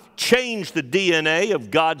cannot change the DNA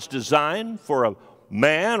of God's design for a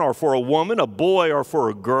man or for a woman, a boy or for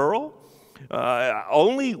a girl.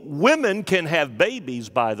 Only women can have babies,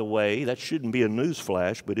 by the way. That shouldn't be a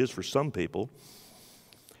newsflash, but is for some people.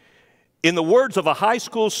 In the words of a high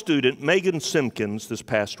school student, Megan Simpkins, this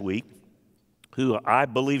past week, who I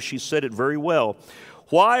believe she said it very well,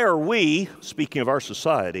 why are we, speaking of our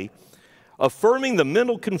society, affirming the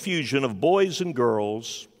mental confusion of boys and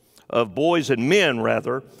girls, of boys and men,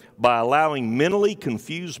 rather, by allowing mentally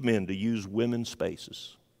confused men to use women's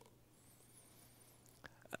spaces?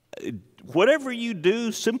 Whatever you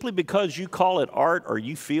do, simply because you call it art or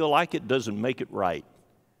you feel like it, doesn't make it right.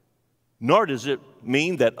 Nor does it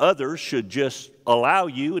mean that others should just allow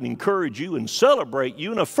you and encourage you and celebrate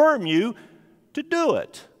you and affirm you to do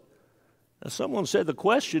it. Now, someone said the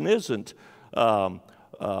question isn't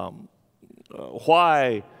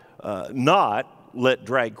why not let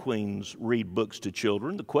drag queens read books to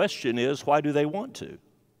children. The question is, why do they want to?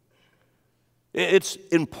 It's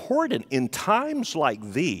important in times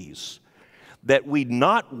like these that we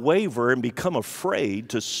not waver and become afraid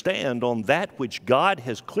to stand on that which God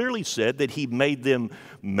has clearly said, that He made them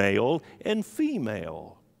male and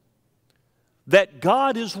female. That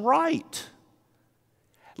God is right.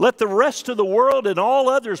 Let the rest of the world and all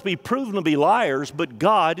others be proven to be liars, but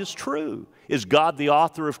God is true. Is God the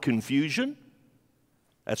author of confusion?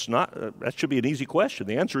 That should be an easy question.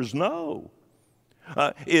 The answer is no.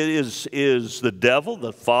 Is the devil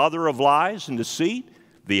the father of lies and deceit?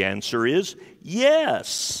 The answer is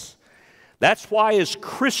yes. That's why as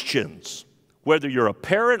Christians, whether you're a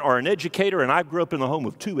parent or an educator, and I grew up in the home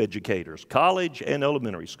of two educators, college and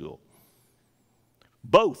elementary school,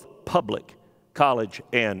 both public, college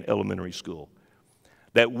and elementary school,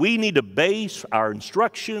 that we need to base our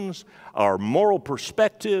instructions, our moral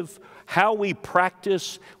perspective, how we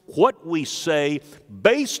practice, what we say,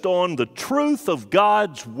 based on the truth of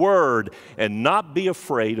God's Word, and not be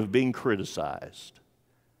afraid of being criticized.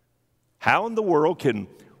 How in the world can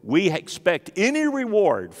we expect any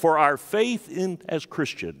reward for our faith as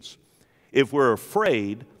Christians if we're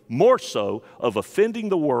afraid more so of offending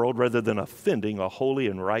the world rather than offending a holy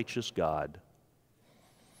and righteous God?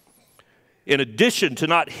 In addition to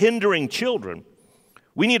not hindering children,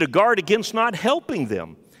 we need to guard against not helping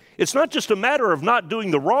them. It's not just a matter of not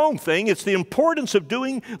doing the wrong thing, it's the importance of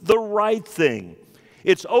doing the right thing.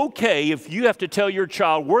 It's okay if you have to tell your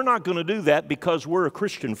child, we're not going to do that because we're a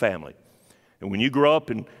Christian family. And when you grow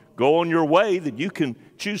up and go on your way, then you can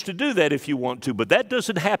choose to do that if you want to. But that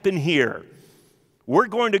doesn't happen here. We're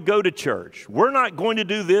going to go to church. We're not going to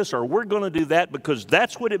do this or we're going to do that because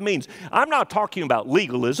that's what it means. I'm not talking about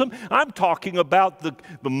legalism. I'm talking about the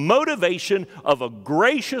motivation of a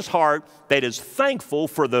gracious heart that is thankful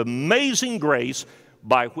for the amazing grace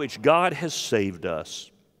by which God has saved us.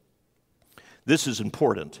 This is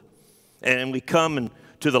important. And we come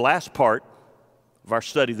to the last part of our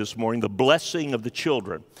study this morning, the blessing of the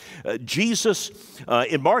children. Jesus,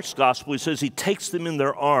 in Mark's gospel, he says he takes them in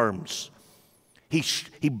their arms.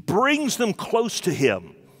 He brings them close to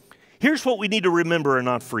him. Here's what we need to remember and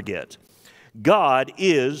not forget. God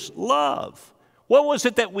is love. What was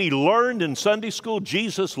it that we learned in Sunday school?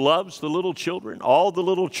 Jesus loves the little children, all the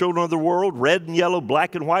little children of the world, red and yellow,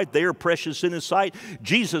 black and white, they are precious in his sight.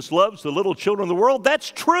 Jesus loves the little children of the world.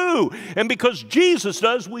 That's true. And because Jesus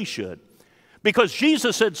does, we should. Because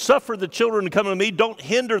Jesus said, suffer the children to come to me. Don't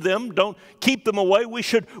hinder them. Don't keep them away. We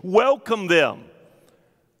should welcome them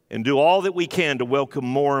and do all that we can to welcome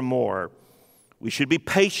more and more. We should be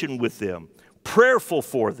patient with them, prayerful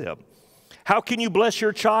for them. How can you bless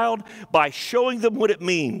your child? By showing them what it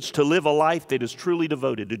means to live a life that is truly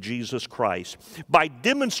devoted to Jesus Christ. By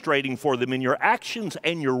demonstrating for them in your actions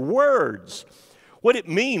and your words what it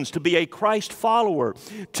means to be a Christ follower,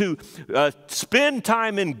 to spend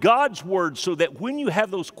time in God's Word so that when you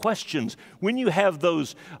have those questions, when you have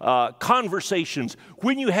those conversations,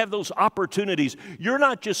 when you have those opportunities, you're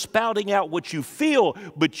not just spouting out what you feel,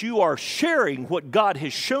 but you are sharing what God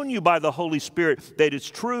has shown you by the Holy Spirit that is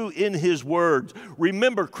true in His words.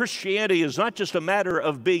 Remember, Christianity is not just a matter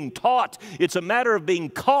of being taught, it's a matter of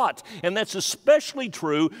being caught, and that's especially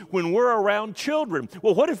true when we're around children.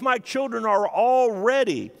 Well, what if my children are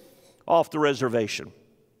already off the reservation?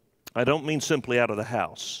 I don't mean simply out of the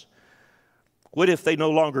house. What if they no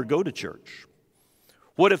longer go to church?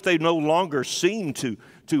 What if they no longer seem to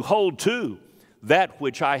hold to that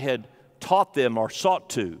which I had taught them or sought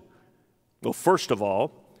to? Well, first of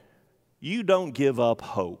all, you don't give up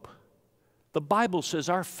hope. The Bible says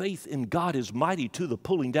our faith in God is mighty to the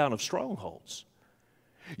pulling down of strongholds.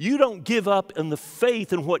 You don't give up in the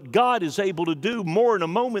faith in what God is able to do more in a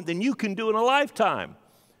moment than you can do in a lifetime.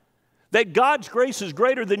 That God's grace is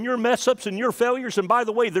greater than your mess-ups and your failures. And by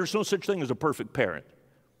the way, there's no such thing as a perfect parent.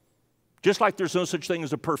 Just like there's no such thing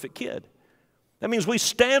as a perfect kid. That means we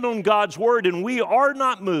stand on God's word and we are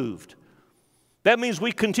not moved. That means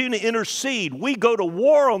we continue to intercede. We go to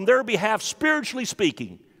war on their behalf, spiritually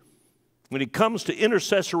speaking. When it comes to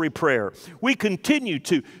intercessory prayer, we continue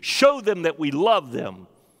to show them that we love them.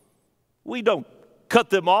 We don't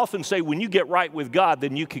cut them off and say, when you get right with God,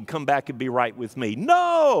 then you can come back and be right with me.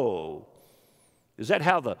 No! Is that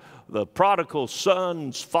how the prodigal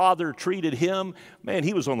son's father treated him? Man,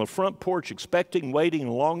 he was on the front porch expecting, waiting,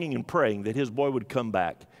 and longing and praying that his boy would come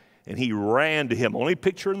back. And he ran to him. Only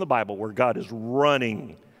picture in the Bible where God is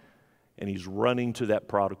running. And he's running to that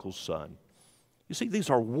prodigal son. You see,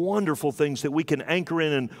 these are wonderful things that we can anchor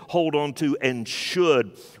in and hold on to and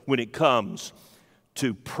should when it comes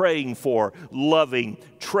to praying for, loving,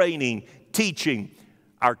 training, teaching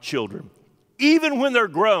our children. Even when they're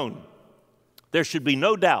grown, there should be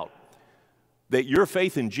no doubt that your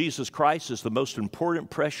faith in Jesus Christ is the most important,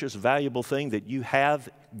 precious, valuable thing that you have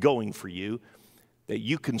going for you, that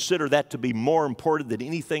you consider that to be more important than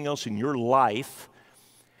anything else in your life,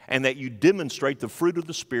 and that you demonstrate the fruit of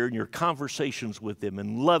the Spirit in your conversations with them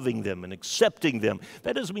and loving them and accepting them.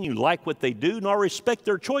 That doesn't mean you like what they do nor respect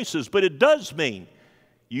their choices, but it does mean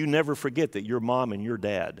you never forget that your mom and your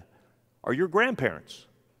dad are your grandparents.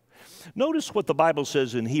 Notice what the Bible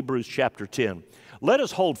says in Hebrews chapter 10. Let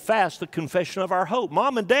us hold fast the confession of our hope.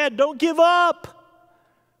 Mom and dad, don't give up.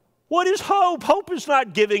 What is hope? Hope is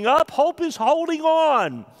not giving up. Hope is holding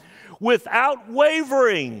on without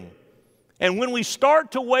wavering. And when we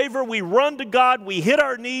start to waver, we run to God, we hit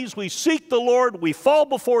our knees, we seek the Lord, we fall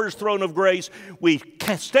before His throne of grace, we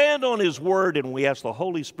stand on His word, and we ask the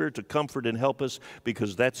Holy Spirit to comfort and help us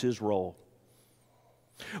because that's His role.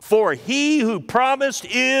 For He who promised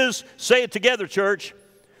is, say it together, church,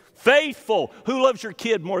 faithful. Who loves your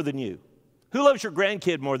kid more than you? Who loves your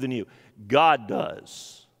grandkid more than you? God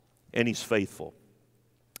does, and He's faithful.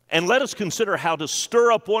 And let us consider how to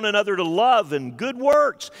stir up one another to love and good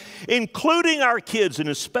works, including our kids, and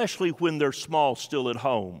especially when they're small, still at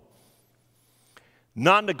home.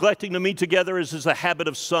 Not neglecting to meet together, as is the habit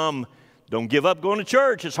of some, Don't give up going to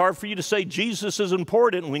church. It's hard for you to say Jesus is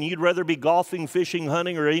important when you'd rather be golfing, fishing,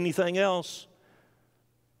 hunting, or anything else.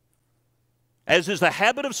 As is the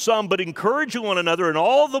habit of some, but encouraging one another, and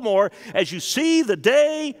all the more as you see the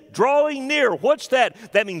day drawing near. What's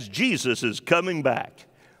that? That means Jesus is coming back.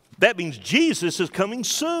 That means Jesus is coming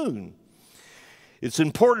soon. It's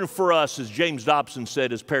important for us, as James Dobson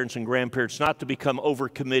said, as parents and grandparents, not to become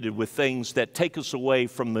overcommitted with things that take us away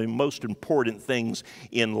from the most important things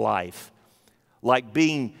in life, like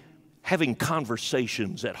having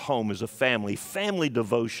conversations at home as a family, family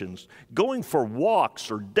devotions, going for walks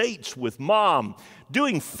or dates with mom,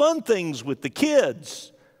 doing fun things with the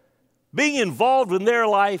kids, being involved in their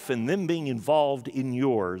life and them being involved in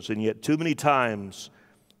yours. And yet too many times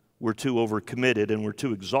we're too overcommitted and we're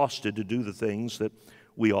too exhausted to do the things that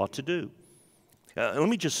we ought to do. Let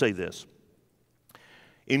me just say this.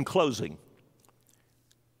 In closing,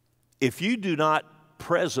 if you do not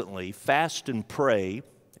presently fast and pray,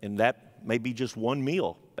 and that may be just one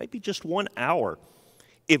meal, maybe just 1 hour,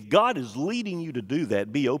 if God is leading you to do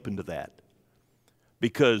that, be open to that.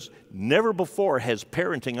 Because never before has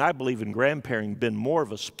parenting, I believe, and grandparenting been more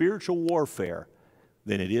of a spiritual warfare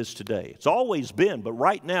than it is today. It's always been, but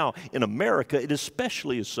right now in America, it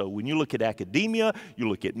especially is so. When you look at academia, you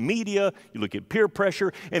look at media, you look at peer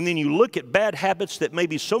pressure, and then you look at bad habits that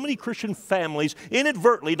maybe so many Christian families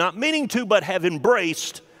inadvertently, not meaning to, but have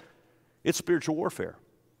embraced, it's spiritual warfare.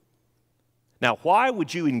 Now, why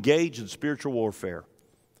would you engage in spiritual warfare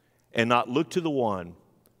and not look to the one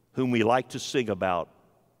whom we like to sing about?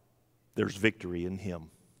 There's victory in him.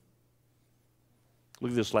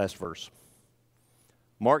 Look at this last verse.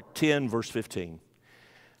 Mark 10, verse 15.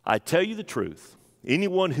 I tell you the truth,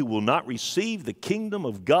 anyone who will not receive the kingdom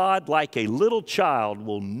of God like a little child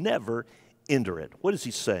will never enter it. What is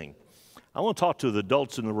he saying? I want to talk to the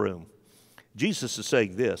adults in the room. Jesus is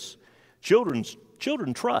saying this. Children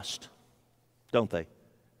trust, don't they?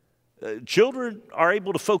 Children are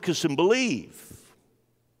able to focus and believe.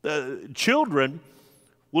 Children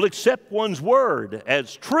will accept one's word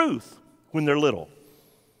as truth when they're little.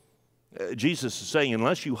 Jesus is saying,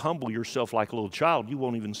 unless you humble yourself like a little child, you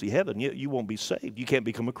won't even see heaven. You won't be saved. You can't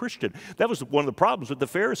become a Christian. That was one of the problems with the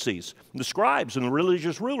Pharisees, the scribes, and the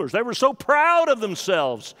religious rulers. They were so proud of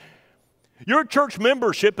themselves. Your church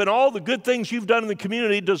membership and all the good things you've done in the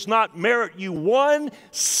community does not merit you 1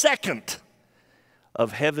 second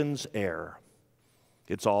of heaven's air.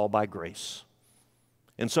 It's all by grace.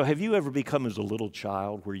 And so have you ever become as a little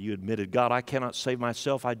child where you admitted, God, I cannot save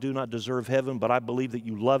myself. I do not deserve heaven, but I believe that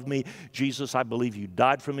you love me. Jesus, I believe you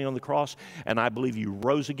died for me on the cross, and I believe you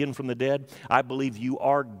rose again from the dead. I believe you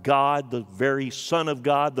are God, the very Son of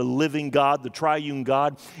God, the living God, the triune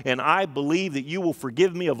God, and I believe that you will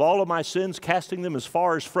forgive me of all of my sins, casting them as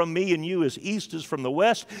far as from me and you as east is from the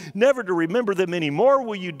west, never to remember them anymore.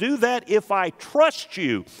 Will you do that if I trust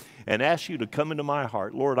you and ask you to come into my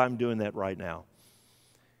heart? Lord, I'm doing that right now.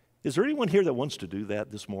 Is there anyone here that wants to do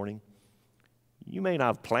that this morning? You may not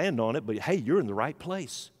have planned on it, but hey, you're in the right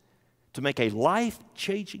place to make a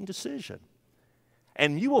life-changing decision.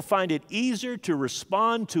 And you will find it easier to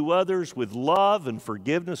respond to others with love and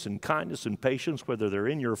forgiveness and kindness and patience, whether they're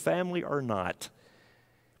in your family or not,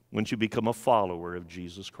 once you become a follower of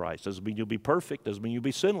Jesus Christ. Doesn't mean you'll be perfect, doesn't mean you'll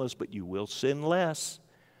be sinless, but you will sin less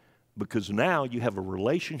because now you have a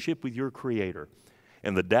relationship with your Creator.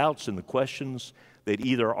 And the doubts and the questions that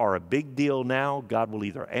either are a big deal now, God will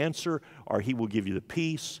either answer, or He will give you the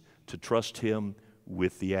peace to trust Him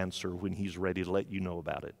with the answer when He's ready to let you know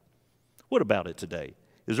about it. What about it today?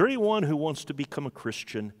 Is there anyone who wants to become a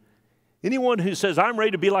Christian? Anyone who says, I'm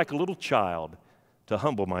ready to be like a little child, to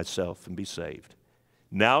humble myself and be saved?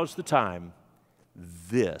 Now is the time.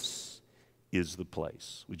 This is the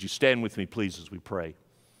place. Would you stand with me, please, as we pray?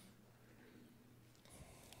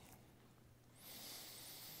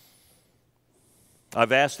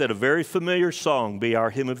 I've asked that a very familiar song be our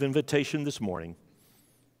hymn of invitation this morning.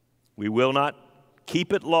 We will not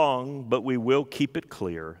keep it long, but we will keep it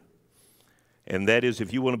clear. And that is,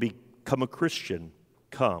 if you want to become a Christian,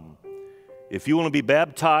 come. If you want to be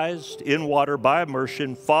baptized in water by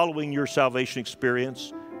immersion, following your salvation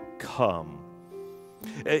experience, come.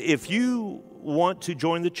 If you want to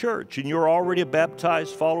join the church and you're already a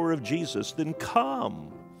baptized follower of Jesus, then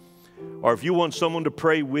come. Or if you want someone to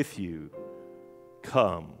pray with you,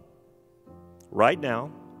 come. Right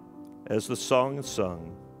now, as the song is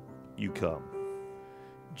sung, you come.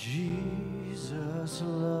 Jesus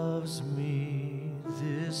loves me,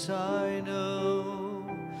 this I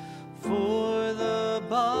know, for the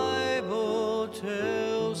Bible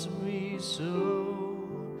tells me so.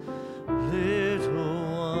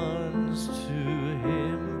 Little ones to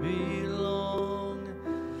Him belong.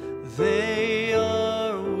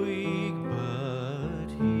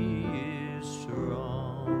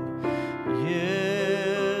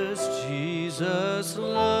 Jesus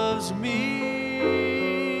loves me.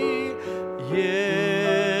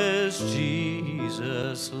 Yes,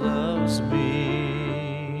 Jesus loves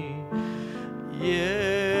me.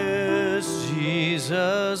 Yes,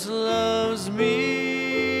 Jesus loves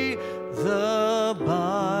me. The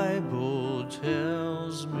Bible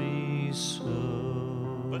tells me so.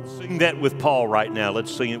 Let's sing that with Paul right now.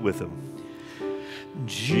 Let's sing it with him.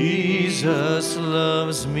 Jesus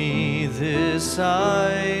loves me, this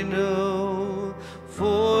I know,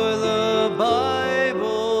 for the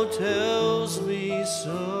Bible tells me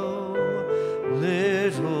so.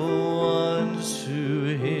 Little ones to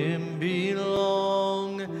him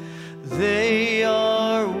belong. They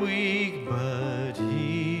are weak, but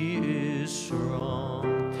he is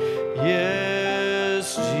strong.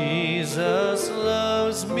 Yes, Jesus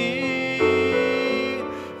loves me.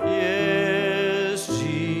 Yes,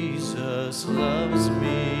 Jesus loves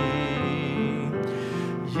me.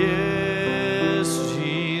 Yes,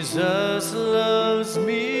 Jesus loves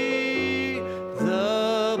me.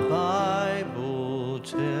 The Bible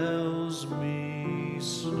tells me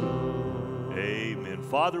so. Amen.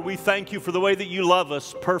 Father, we thank you for the way that you love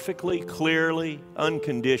us perfectly, clearly,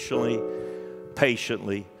 unconditionally,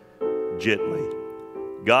 patiently, gently.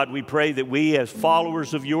 God, we pray that we as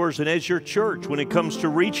followers of yours and as your church, when it comes to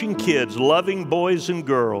reaching kids, loving boys and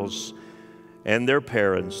girls and their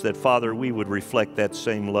parents, that, Father, we would reflect that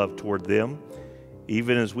same love toward them,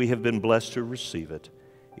 even as we have been blessed to receive it.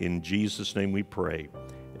 In Jesus' name we pray.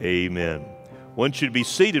 Amen. I want you to be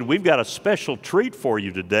seated. We've got a special treat for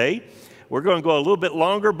you today. We're going to go a little bit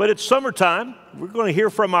longer, but it's summertime. We're going to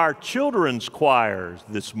hear from our children's choir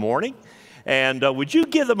this morning. And would you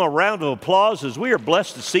give them a round of applause as we are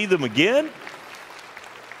blessed to see them again?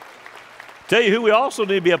 Tell you who we also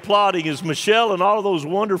need to be applauding is Michelle and all of those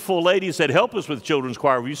wonderful ladies that help us with children's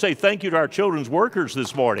choir. Will you say thank you to our children's workers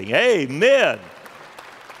this morning? Amen.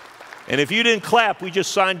 And if you didn't clap, we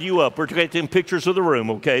just signed you up. We're taking pictures of the room,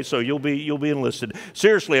 okay? So you'll be enlisted.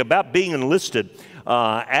 Seriously, about being enlisted,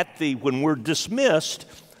 when we're dismissed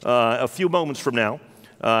a few moments from now,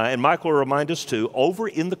 and Michael will remind us too, over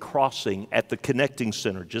in the crossing at the Connecting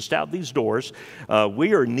Center, just out these doors,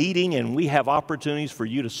 we are needing and we have opportunities for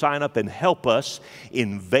you to sign up and help us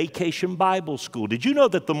in Vacation Bible School. Did you know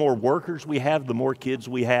that the more workers we have, the more kids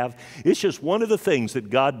we have? It's just one of the things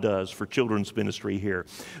that God does for children's ministry here.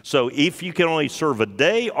 So if you can only serve a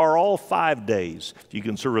day or all 5 days, if you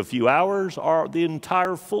can serve a few hours or the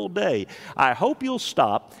entire full day, I hope you'll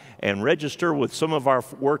stop and register with some of our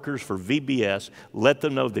workers for VBS. Let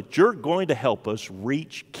them know that you're going to help us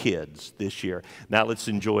reach kids this year. Now let's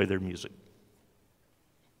enjoy their music.